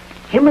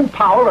 Him and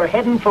Powell are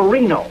heading for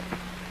Reno.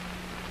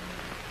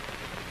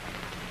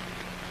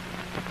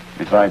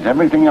 Besides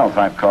everything else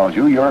I've called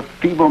you, you're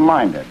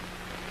feeble-minded.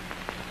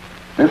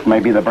 This may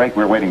be the break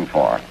we're waiting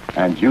for.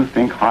 And you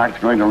think Hart's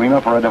going to Reno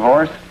for a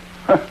divorce?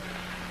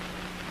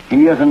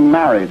 He isn't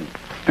married,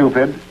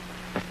 stupid.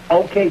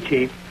 Okay,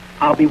 Chief.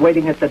 I'll be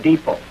waiting at the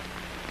depot.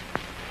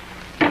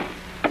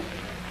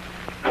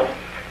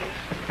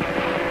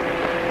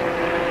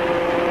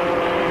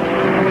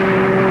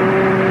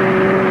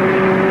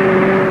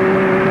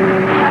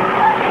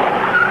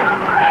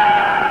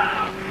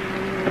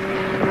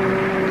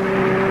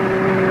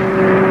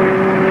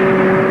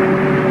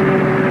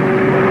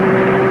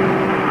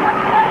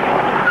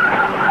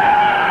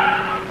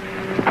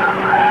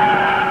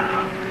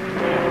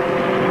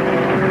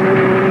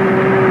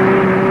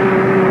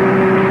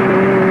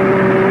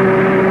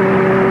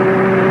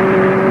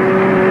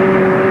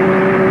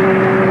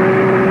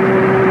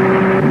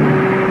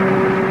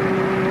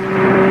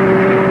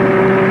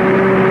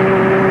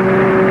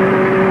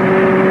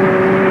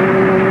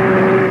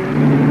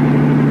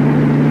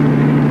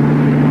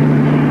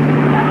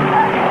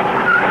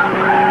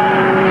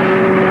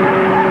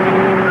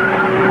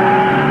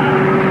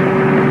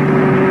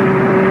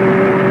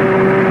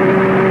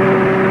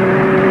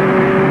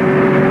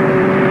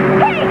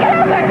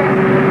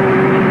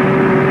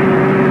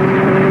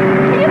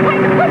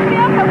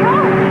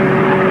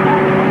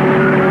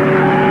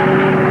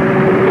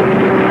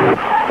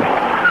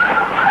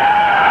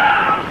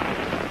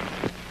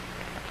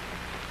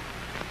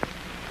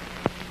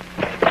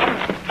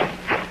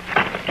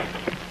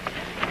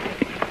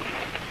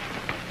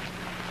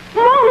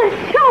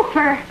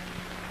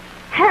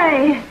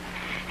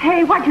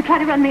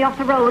 to run me off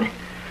the road?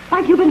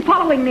 Why have you been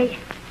following me?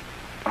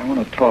 I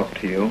want to talk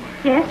to you.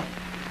 Yes?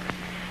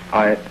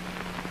 I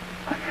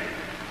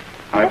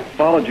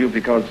followed you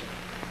because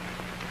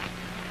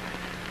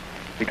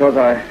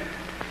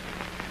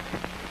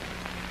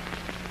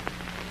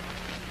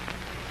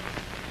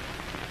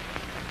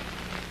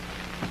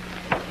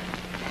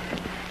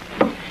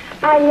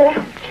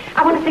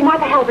I want to see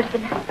Martha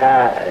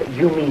Halverson.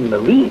 You mean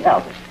Marie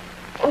Halverson?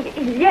 Oh,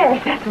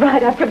 yes, that's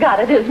right. I forgot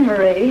it is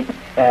Marie.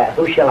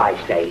 Who shall I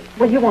say?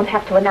 Well, you won't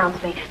have to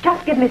announce me.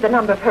 Just give me the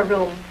number of her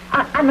room.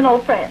 I'm an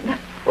old friend.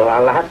 Well,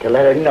 I'll have to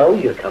let her know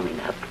you're coming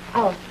up.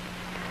 Oh.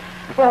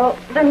 Well,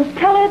 then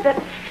tell her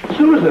that...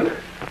 Susan!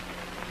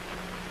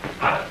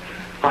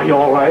 Are you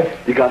all right?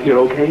 You got here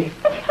okay?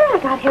 I'm sure I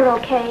got here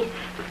okay.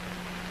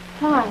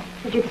 Why?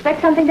 Did you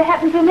expect something to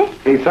happen to me?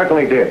 He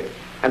certainly did.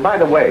 And by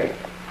the way,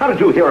 how did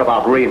you hear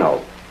about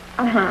Reno?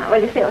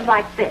 Well, you see, it was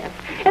like this.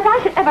 If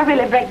I should ever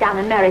really break down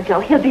and marry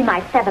Joe, he'll be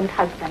my 7th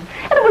husband.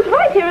 And it was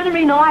right here in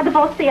Reno I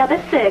divorced the other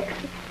 6.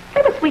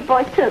 They were sweet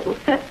boys, too.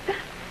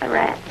 A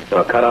rat.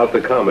 Now, cut out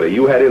the comedy.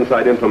 You had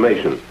inside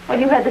information. Well,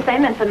 you had the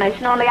same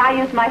information, only I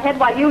used my head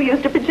while you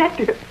used a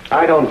projector.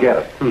 I don't get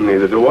it.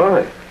 Neither do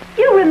I.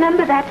 You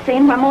remember that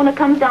scene where Mona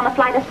comes down a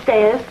flight of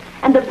stairs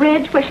and the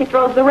bridge where she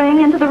throws the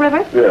ring into the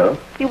river? Yeah.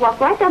 You walk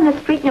right down the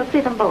street and you'll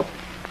see them both.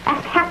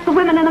 Ask half the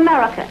women in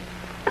America.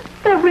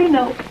 They're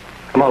Reno.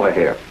 Come over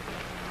here.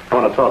 I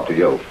want to talk to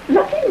you.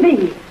 Look at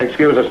me.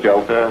 Excuse us,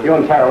 Joe. You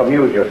and Farrell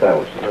amuse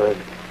yourselves.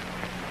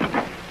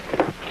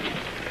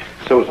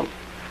 Susan,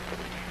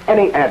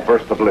 any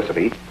adverse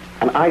publicity,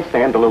 and I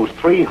stand to lose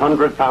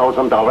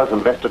 $300,000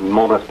 invested in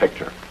Mona's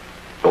picture.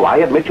 So I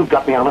admit you've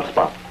got me on a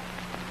spot.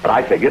 But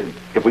I figured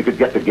if we could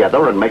get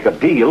together and make a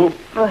deal...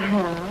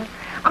 Well,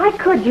 I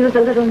could use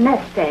a little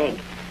nest egg,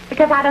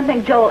 because I don't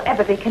think Joe will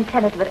ever be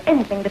contented with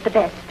anything but the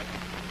best.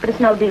 But it's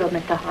no deal,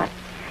 Mr. Hart.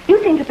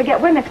 You seem to forget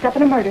we're mixed up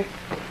in a murder.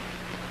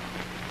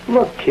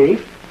 Look,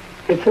 Chief,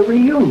 it's a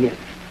reunion.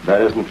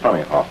 That isn't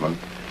funny, Hoffman.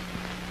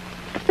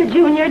 The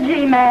Junior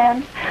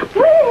G-Man.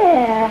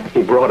 Where?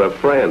 He brought a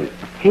friend.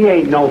 He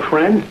ain't no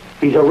friend.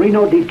 He's a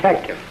Reno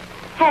detective.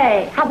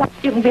 Hey, how about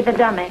you can be the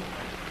dummy?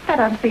 That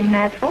doesn't seem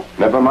natural.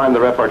 Never mind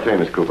the repartee,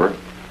 Miss Cooper.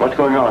 What's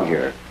going on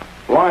here?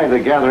 Why the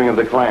gathering of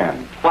the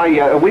clan?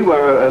 Why, we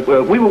were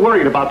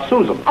worried about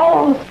Susan.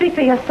 Oh, speak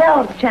for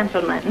yourselves,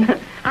 gentlemen.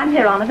 I'm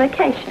here on a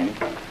vacation.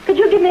 Could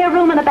you give me a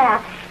room and a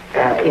bath?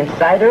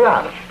 Inside or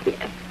out?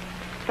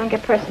 Don't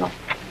get personal.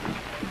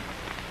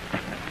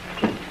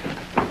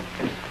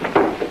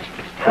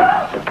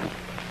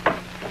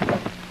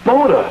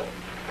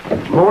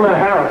 Mona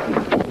Harrison.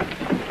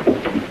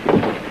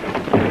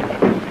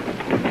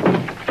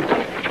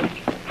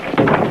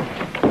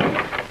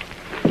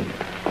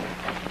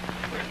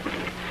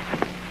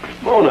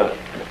 Mona,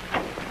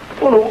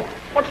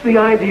 what's the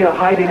idea of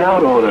hiding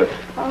out on us?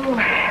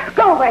 Oh,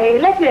 go away.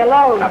 Let me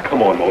alone. Now,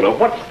 come on, Mona.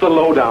 What's the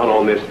lowdown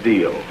on this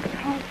deal?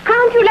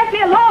 Can't you let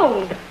me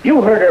alone?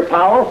 You heard her,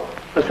 Powell.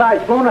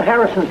 Besides, Mona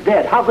Harrison's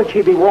dead. How could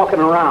she be walking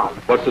around?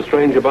 What's so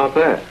strange about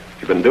that?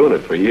 You've been doing it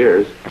for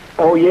years.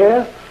 Oh,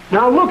 yeah?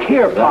 Now, look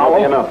here, That'll Powell.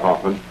 be enough,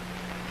 Hoffman.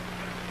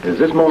 Is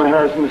this Mona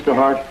Harrison, Mr.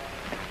 Hart?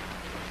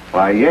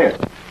 Why, yes.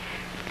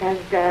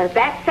 Does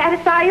that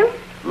satisfy you?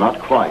 Not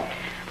quite.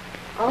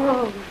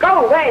 Oh,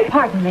 go away.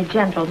 Pardon me,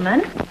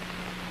 gentlemen.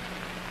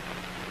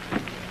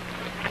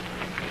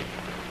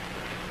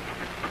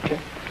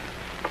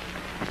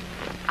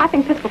 I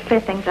think this will clear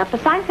things up. A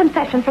signed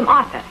confession from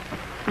Arthur,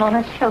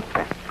 Mona's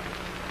chauffeur.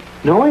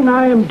 Knowing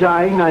I am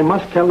dying, I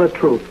must tell the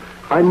truth.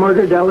 I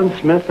murdered Ellen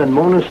Smith and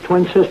Mona's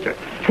twin sister.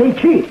 Hey,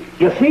 Chief,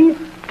 you see?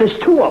 There's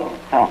 2 of them.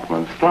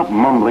 Hoffman, stop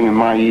mumbling in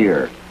my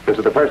ear. This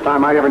is the first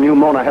time I ever knew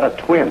Mona had a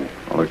twin.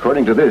 Well,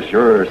 according to this,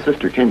 your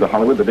sister came to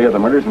Hollywood the day of the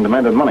murders and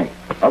demanded money.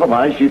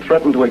 Otherwise, she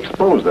threatened to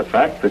expose the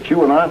fact that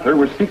you and Arthur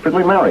were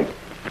secretly married.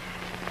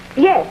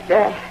 Yes,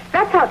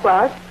 that's how it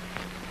was.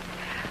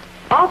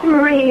 Arthur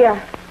Marie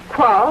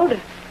quarreled.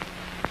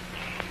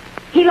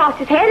 He lost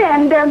his head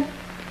and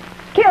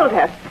killed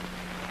her.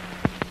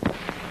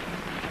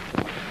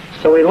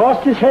 So he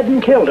lost his head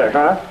and killed her,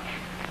 huh?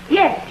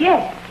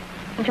 Yes.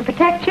 And to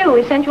protect you,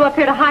 he sent you up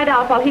here to hide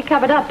out while he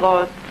covered up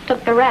or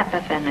took the rap,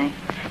 if any.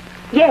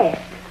 Yes,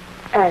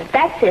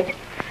 that's it.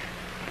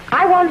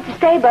 I wanted to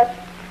stay, but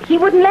he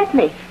wouldn't let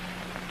me.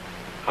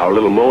 Our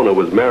little Mona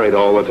was married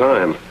all the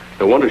time.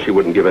 No wonder she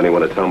wouldn't give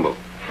anyone a tumble.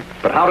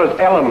 But how does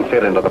Ellen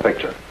fit into the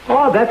picture?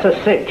 Oh, that's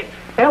a cinch.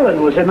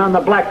 Ellen was in on the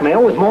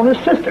blackmail with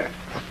Mona's sister.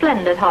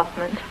 Splendid,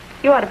 Hoffman.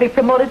 You ought to be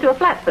promoted to a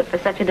flatfoot for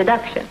such a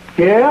deduction.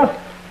 Yeah?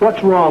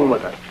 What's wrong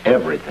with it?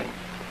 Everything.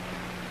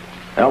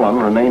 Ellen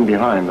remained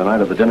behind the night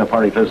of the dinner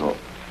party fizzle,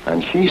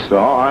 and she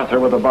saw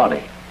Arthur with the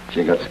body.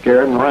 She got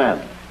scared and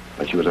ran,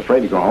 but she was afraid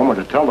to go home or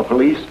to tell the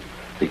police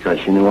because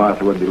she knew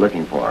Arthur would be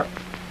looking for her.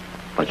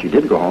 But she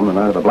did go home the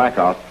night of the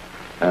blackout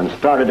and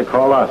started to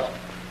call us.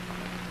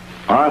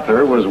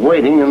 Arthur was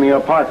waiting in the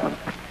apartment.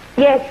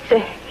 Yes,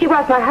 he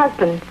was my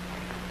husband.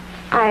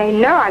 I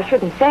know I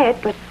shouldn't say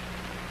it, but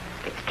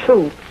it's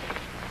true.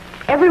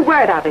 Every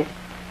word of it.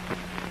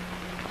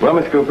 Well,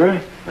 Miss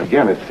Cooper,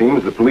 Again, it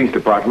seems the police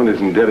department is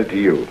indebted to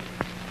you.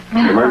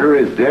 The murderer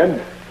is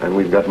dead, and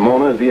we've got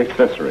Mona as the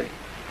accessory.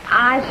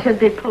 I should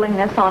be pulling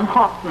this on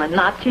Hoffman,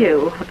 not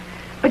you.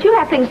 But you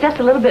have things just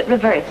a little bit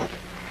reversed.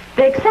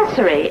 The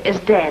accessory is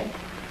dead.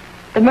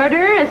 The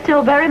murderer is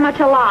still very much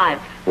alive.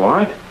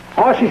 What?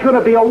 Oh, she's going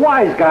to be a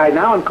wise guy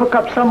now and cook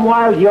up some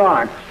wild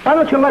yarn. Why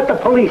don't you let the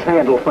police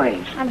handle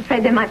things? I'm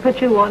afraid they might put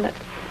you on it.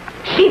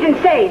 She's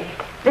insane.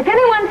 If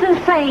anyone's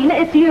insane,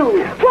 it's you.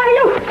 Why,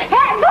 you...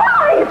 Hey,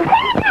 boys!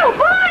 Hey, you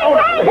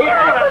boys!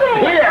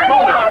 Hey, Here,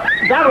 Mona.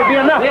 That'll be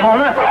enough,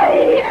 Mona.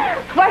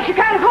 Well, she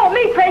kind of called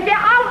me crazy.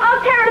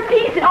 I'll tear her to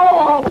pieces.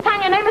 Oh,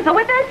 sign your name as a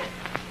witness?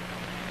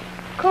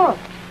 Of course.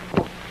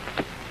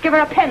 Give her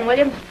a pen, will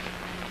you?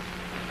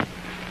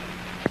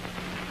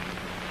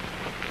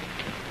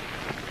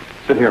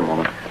 Sit here,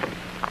 Mona.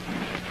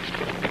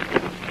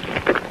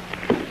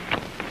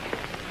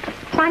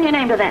 Sign your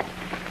name to that.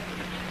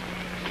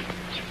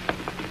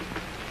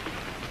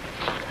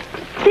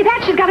 See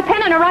that? She's got a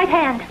pen in her right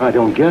hand. I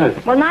don't get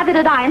it. Well, neither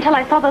did I until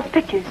I saw those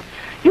pictures.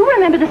 You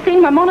remember the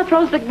scene where Mona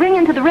throws the ring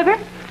into the river?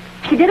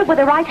 She did it with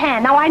her right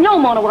hand. Now, I know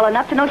Mona well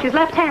enough to know she's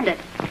left-handed.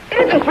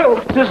 It isn't true.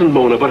 It isn't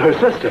Mona, but her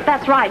sister.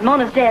 That's right.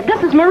 Mona's dead.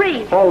 This is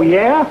Marie. Oh,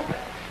 yeah?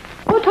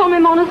 Who told me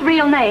Mona's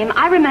real name?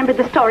 I remembered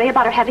the story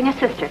about her having a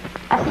sister.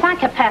 A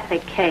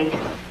psychopathic case.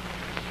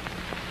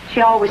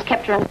 She always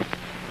kept her in...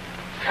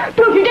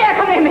 Don't you dare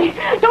come near me!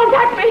 Don't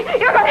touch me!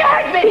 You're going to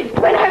hurt me! You're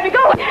going to hurt me! Go!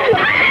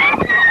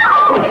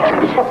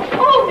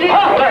 Oh, dear!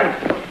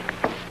 Hoffman!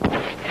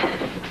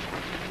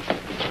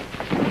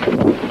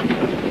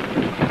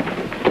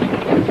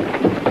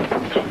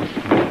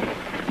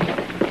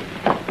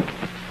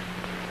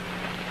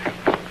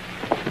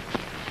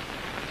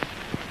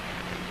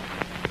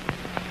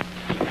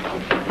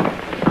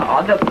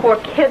 Oh, the poor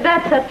kid.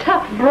 That's a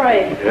tough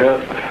break. Yeah.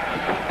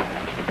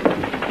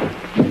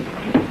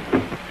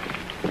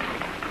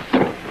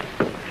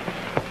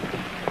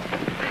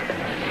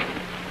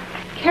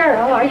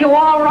 Carol, are you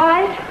all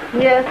right?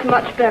 Yes,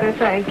 much better,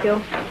 thank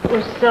you. It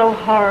was so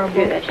horrible.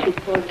 Yes, you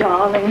poor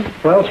darling.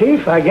 Well,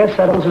 Chief, I guess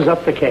that closes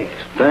up the case.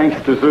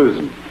 Thanks to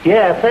Susan.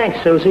 Yeah,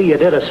 thanks, Susie. You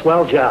did a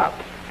swell job.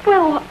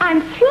 Well,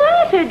 I'm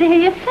flattered to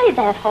hear you say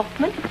that,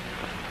 Hoffman.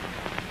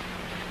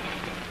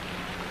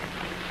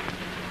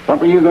 What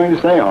were you going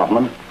to say,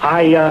 Hoffman?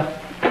 I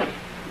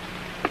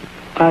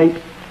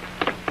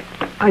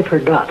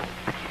forgot.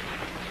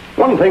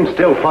 One thing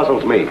still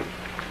puzzles me.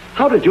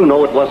 How did you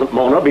know it wasn't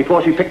Mona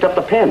before she picked up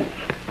the pen?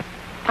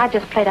 I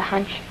just played a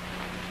hunch.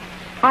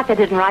 Arthur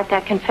didn't write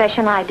that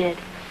confession, I did.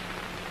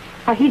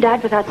 Well, he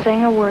died without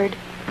saying a word.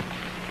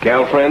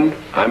 Girlfriend,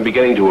 I'm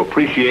beginning to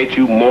appreciate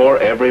you more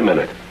every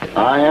minute.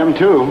 I am,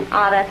 too.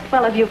 Ah, that's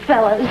swell of you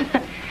fellas.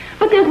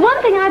 But there's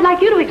one thing I'd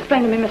like you to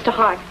explain to me, Mr.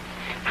 Hart.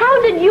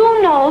 How did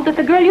you know that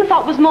the girl you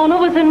thought was Mona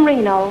was in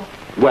Reno?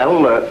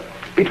 Well,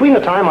 between the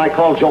time I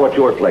called Joe at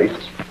your place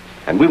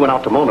and we went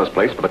out to Mona's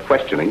place for the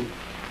questioning,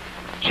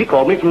 she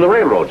called me from the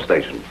railroad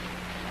station.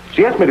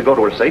 She asked me to go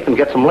to her safe and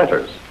get some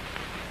letters.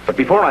 But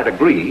before I'd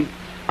agree,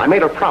 I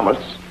made her promise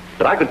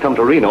that I could come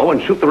to Reno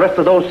and shoot the rest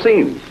of those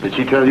scenes. Did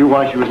she tell you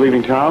why she was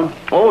leaving town?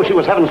 Oh, she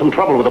was having some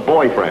trouble with a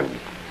boyfriend.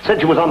 Said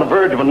she was on the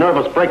verge of a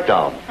nervous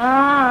breakdown.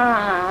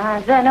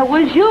 Ah, then it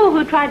was you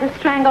who tried to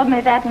strangle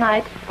me that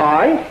night.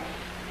 I?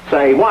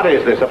 Say, what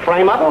is this, a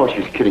frame-up? Oh,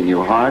 she's kidding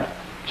you, Hart.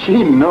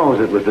 She knows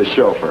it was the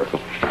chauffeur.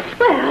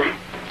 Well,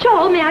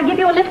 Joel, may I give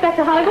you a lift back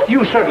to Hollywood?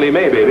 You certainly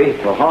may, baby.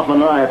 Well,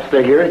 Hoffman and I have to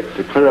stay here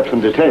to clear up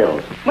some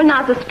details. Well,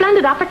 now, it's a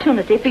splendid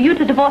opportunity for you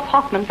to divorce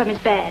Hoffman from his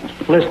badge.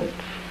 Listen,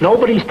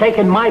 nobody's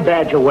taken my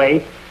badge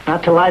away,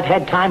 not till I've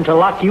had time to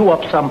lock you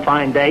up some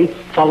fine day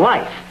for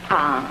life.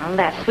 Ah,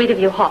 that's sweet of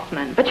you,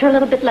 Hoffman, but you're a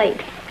little bit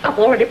late. I've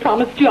already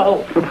promised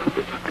Joe.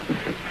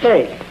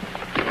 Hey,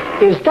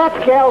 is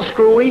that gal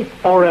screwy,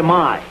 or am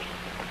I?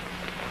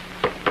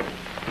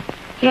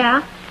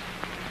 Yeah?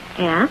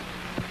 Yeah?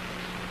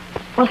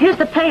 Well, here's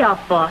the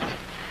payoff, boss.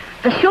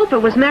 The chauffeur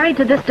was married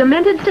to this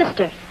demented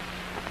sister.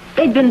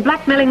 They'd been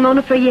blackmailing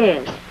Mona for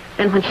years.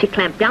 Then when she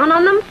clamped down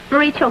on them,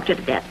 Marie choked her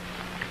to death.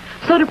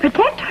 So to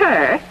protect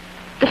her,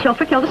 the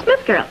chauffeur killed the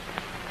Smith girl.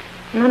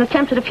 And then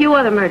attempted a few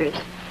other murders.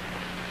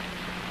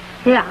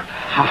 Yeah.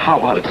 How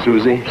about it,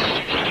 Susie?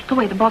 Shh, go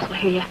away, the boss will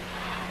hear you.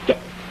 Yeah.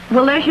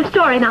 Well, there's your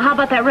story. Now, how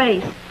about that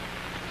raise?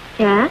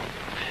 Yeah?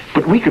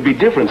 But we could be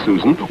different,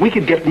 Susan. We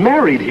could get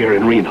married here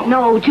in Reno.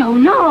 No, Joe,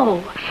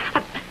 no.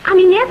 I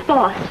mean, yes,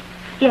 boss.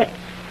 Yeah.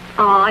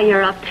 Oh,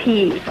 you're a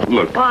piece.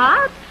 Look.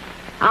 What?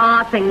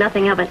 Oh, think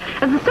nothing of it.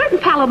 As a certain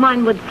pal of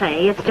mine would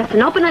say, it's just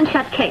an open and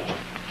shut case.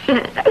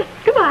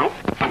 Goodbye.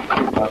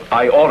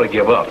 I ought to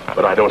give up,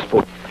 but I don't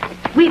suppose...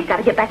 We've got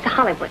to get back to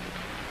Hollywood.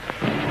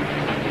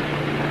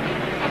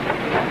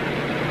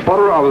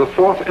 Order of the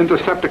 4th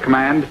Interceptor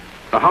Command.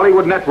 The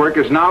Hollywood network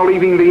is now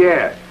leaving the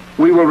air.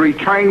 We will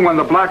retrain when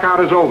the blackout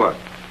is over.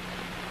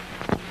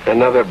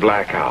 Another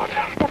blackout.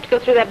 Have to go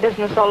through that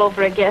business all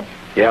over again.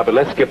 Yeah, but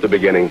let's skip the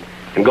beginning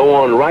and go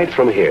on right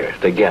from here,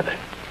 together.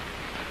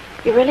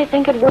 You really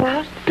think it'd work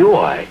out? Do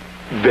I?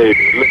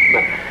 Baby,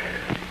 listen.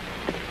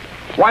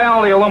 Why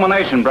all the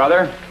illumination,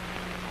 brother?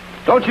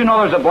 Don't you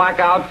know there's a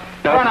blackout?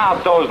 Turn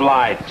out those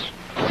lights.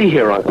 See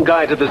here, Uncle.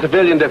 Guy to the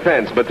civilian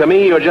defense, but to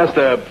me, you're just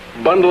a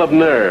bundle of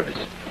nerves.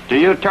 Do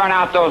you turn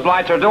out those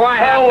lights, or do I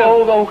have to?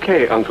 Oh,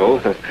 okay, Uncle.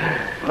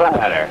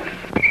 Ladder.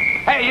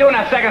 Hey, you in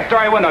that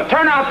second-story window,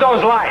 turn out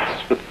those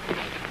lights.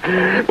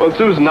 Well,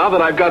 Susan, now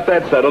that I've got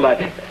that settled,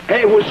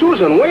 Hey, well,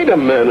 Susan, wait a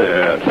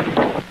minute.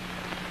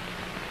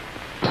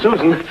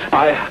 Susan,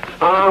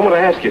 I want to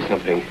ask you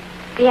something.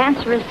 The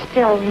answer is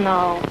still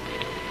no.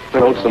 I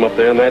lonesome up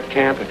there in that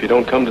camp if you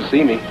don't come to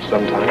see me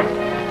sometime.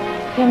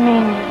 You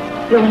mean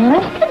you're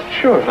enlisted?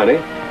 Sure, honey.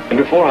 And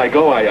before I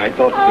go, I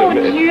thought... Oh,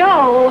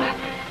 Joe,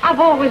 I've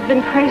always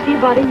been crazy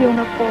about a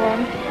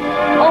uniform.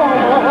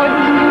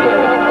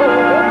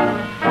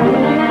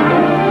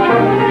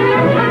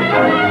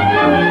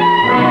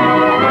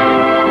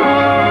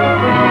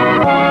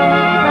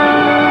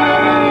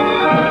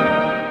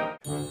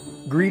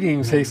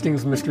 Greetings,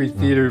 Hastings Mystery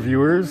Theater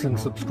viewers and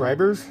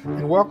subscribers,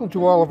 and welcome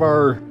to all of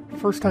our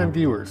first-time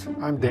viewers.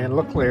 I'm Dan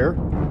LeClaire,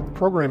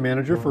 Program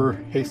Manager for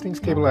Hastings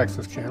Cable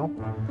Access Channel.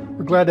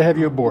 We're glad to have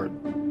you aboard.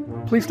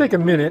 Please take a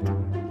minute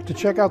to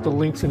check out the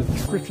links in the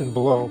description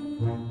below.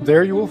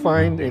 There you will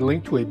find a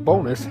link to a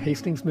bonus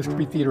Hastings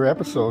Mystery Theater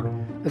episode,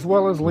 as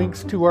well as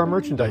links to our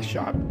merchandise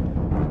shop,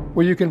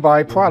 where you can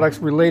buy products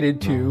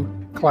related to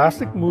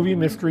classic movie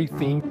mystery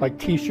themes like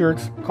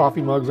t-shirts,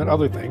 coffee mugs, and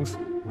other things.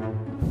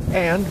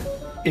 And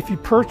if you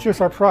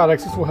purchase our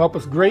products, this will help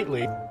us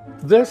greatly.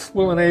 This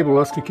will enable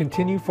us to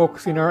continue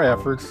focusing our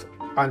efforts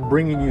on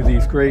bringing you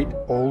these great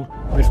old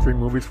mystery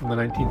movies from the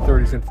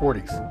 1930s and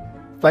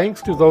 40s.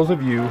 Thanks to those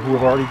of you who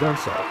have already done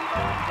so.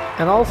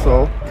 And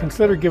also,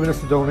 consider giving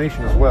us a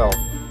donation as well.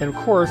 And of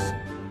course,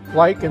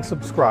 like and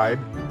subscribe.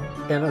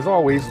 And as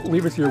always,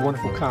 leave us your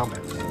wonderful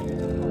comments.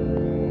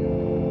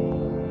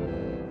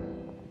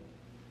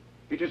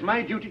 It is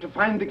my duty to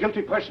find the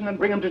guilty person and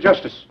bring him to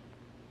justice.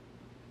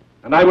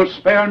 And I will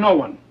spare no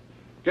one.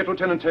 Get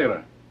Lieutenant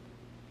Taylor.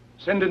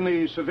 Send in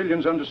the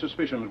civilians under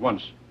suspicion at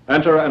once.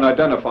 Enter and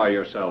identify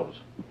yourselves.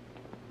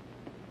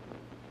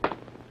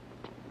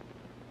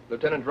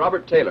 Lieutenant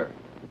Robert Taylor.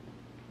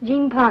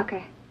 Jean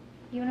Parker.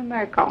 Una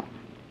Merkel.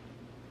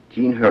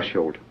 Gene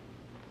Hersholt.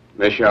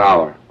 Monsieur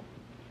Hour.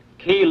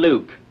 Key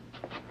Luke.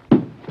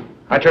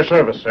 At your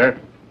service, sir.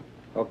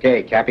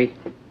 Okay, Cappy.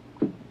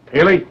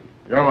 Healy,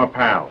 you're my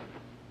pal.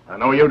 I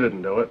know you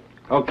didn't do it.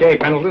 Okay,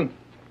 Pendleton.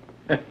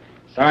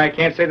 Sorry I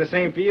can't say the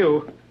same for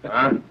you.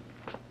 Huh?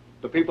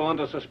 The people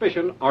under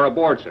suspicion are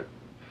aboard, sir.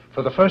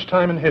 For the first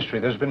time in history,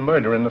 there's been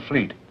murder in the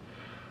fleet.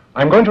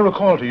 I'm going to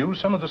recall to you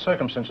some of the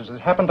circumstances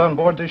that happened on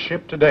board this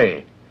ship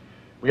today.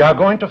 We are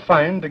going to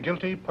find the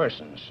guilty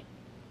persons.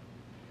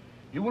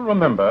 You will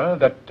remember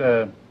that,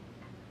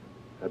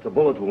 That's a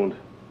bullet wound.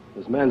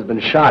 This man's been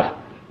shot.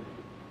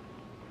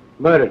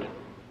 Murdered.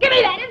 Give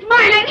me that. It's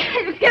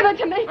mine. Give it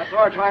to me. That's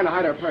Laura trying to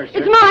hide her purse, sir.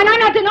 It's mine. I'm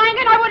not denying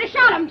it. I would have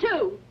shot him,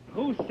 too.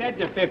 Who said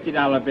the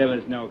 $50 bill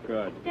is no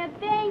good? The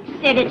bank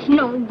said it's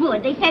no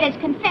good. They said it's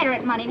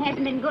Confederate money. It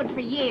hasn't been good for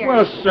years.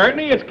 Well,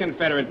 certainly it's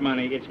Confederate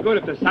money. It's good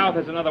if the South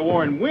has another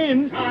war and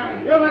wins.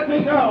 You let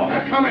me go.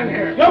 Now, come in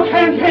here. You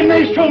can't pin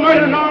these two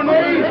murders on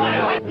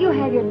me. You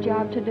have your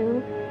job to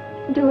do.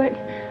 Do it.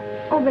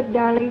 Oh, but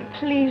darling,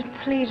 please,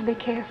 please be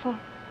careful.